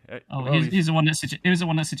 Yeah. Oh, Weldy's- he's the one that he was the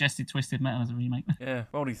one that suggested Twisted Metal as a remake. Yeah,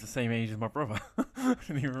 Weldy's the same age as my brother. I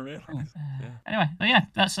didn't even realise. Anyway, but yeah,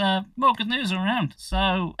 that's more good news around.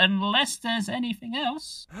 So unless there's anything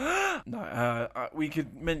else, No, we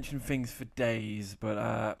could mention things for days,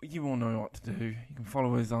 but you all know what to do. You can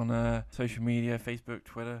follow us on social media, Facebook,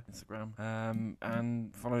 Twitter, Instagram,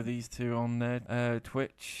 and follow these two on their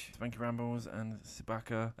Twitch, Spanky Rambles and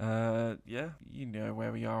Sibaka. Yeah, you know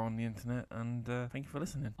where we are on the internet, and thank you for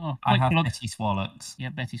listening. oh, I quick have plug. Betty Swallocks. Yeah,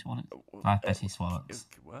 Betty Swallocks. I have Betty Swallocks.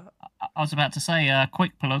 What? I was about to say a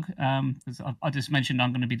quick plug. 'Cause I just mentioned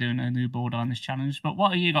I'm going to be doing a new board on this challenge. But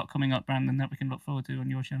what have you got coming up, Brandon, that we can look forward to on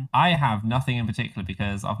your channel? I have nothing in particular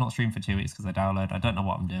because I've not streamed for 2 weeks because I downloaded. I don't know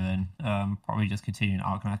what I'm doing. Probably just continuing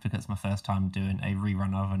Arknight because it's my first time doing a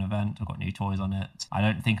rerun of an event. I've got new toys on it. I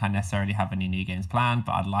don't think I necessarily have any new games planned,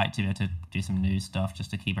 but I'd like to be able to do some new stuff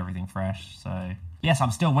just to keep everything fresh. So yes,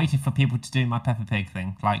 I'm still waiting for people to do my Peppa Pig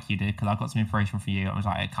thing like you did because I got some inspiration from you. I was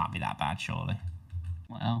like, it can't be that bad, surely.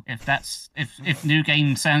 Well, if new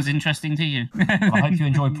game sounds interesting to you. Well, I hope you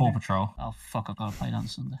enjoy Paw Patrol. Oh fuck! I've got to play it on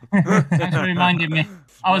Sunday. Thanks for reminding me.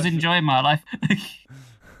 I was enjoying my life.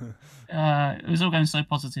 It was all going so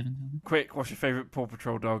positive. Quick, what's your favourite Paw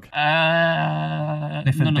Patrol dog?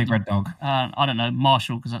 Different big red dog. I don't know,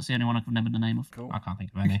 Marshall, because that's the only one I can remember the name of. Cool. I can't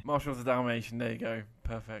think of any. Marshall's a Dalmatian. There you go.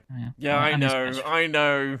 Perfect. Oh, yeah. Yeah, I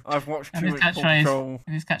know. I've watched too much Paw Patrol.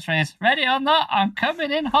 His catchphrase, ready or not, I'm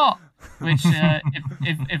coming in hot. Which,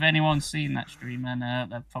 if anyone's seen that stream, then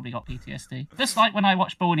they've probably got PTSD. Just like when I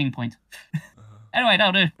watched Boiling Point. Anyway,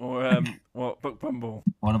 that'll do. Or, what, Book Bumble?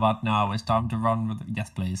 What about now? It's time to run with... Yes,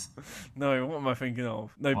 please. No, what am I thinking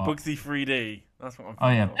of? No, what? Bugsy 3D. That's what I'm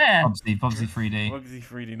thinking of. Yeah. Bugsy 3D. Bugsy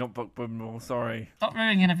 3D, not Book Bumble. Sorry. Stop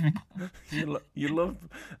ruining everything. You love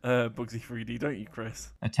Bugsy 3D, don't you, Chris?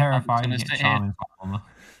 A terrifying yet charming platformer.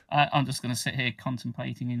 I'm just going to sit here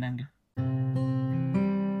contemplating in anger.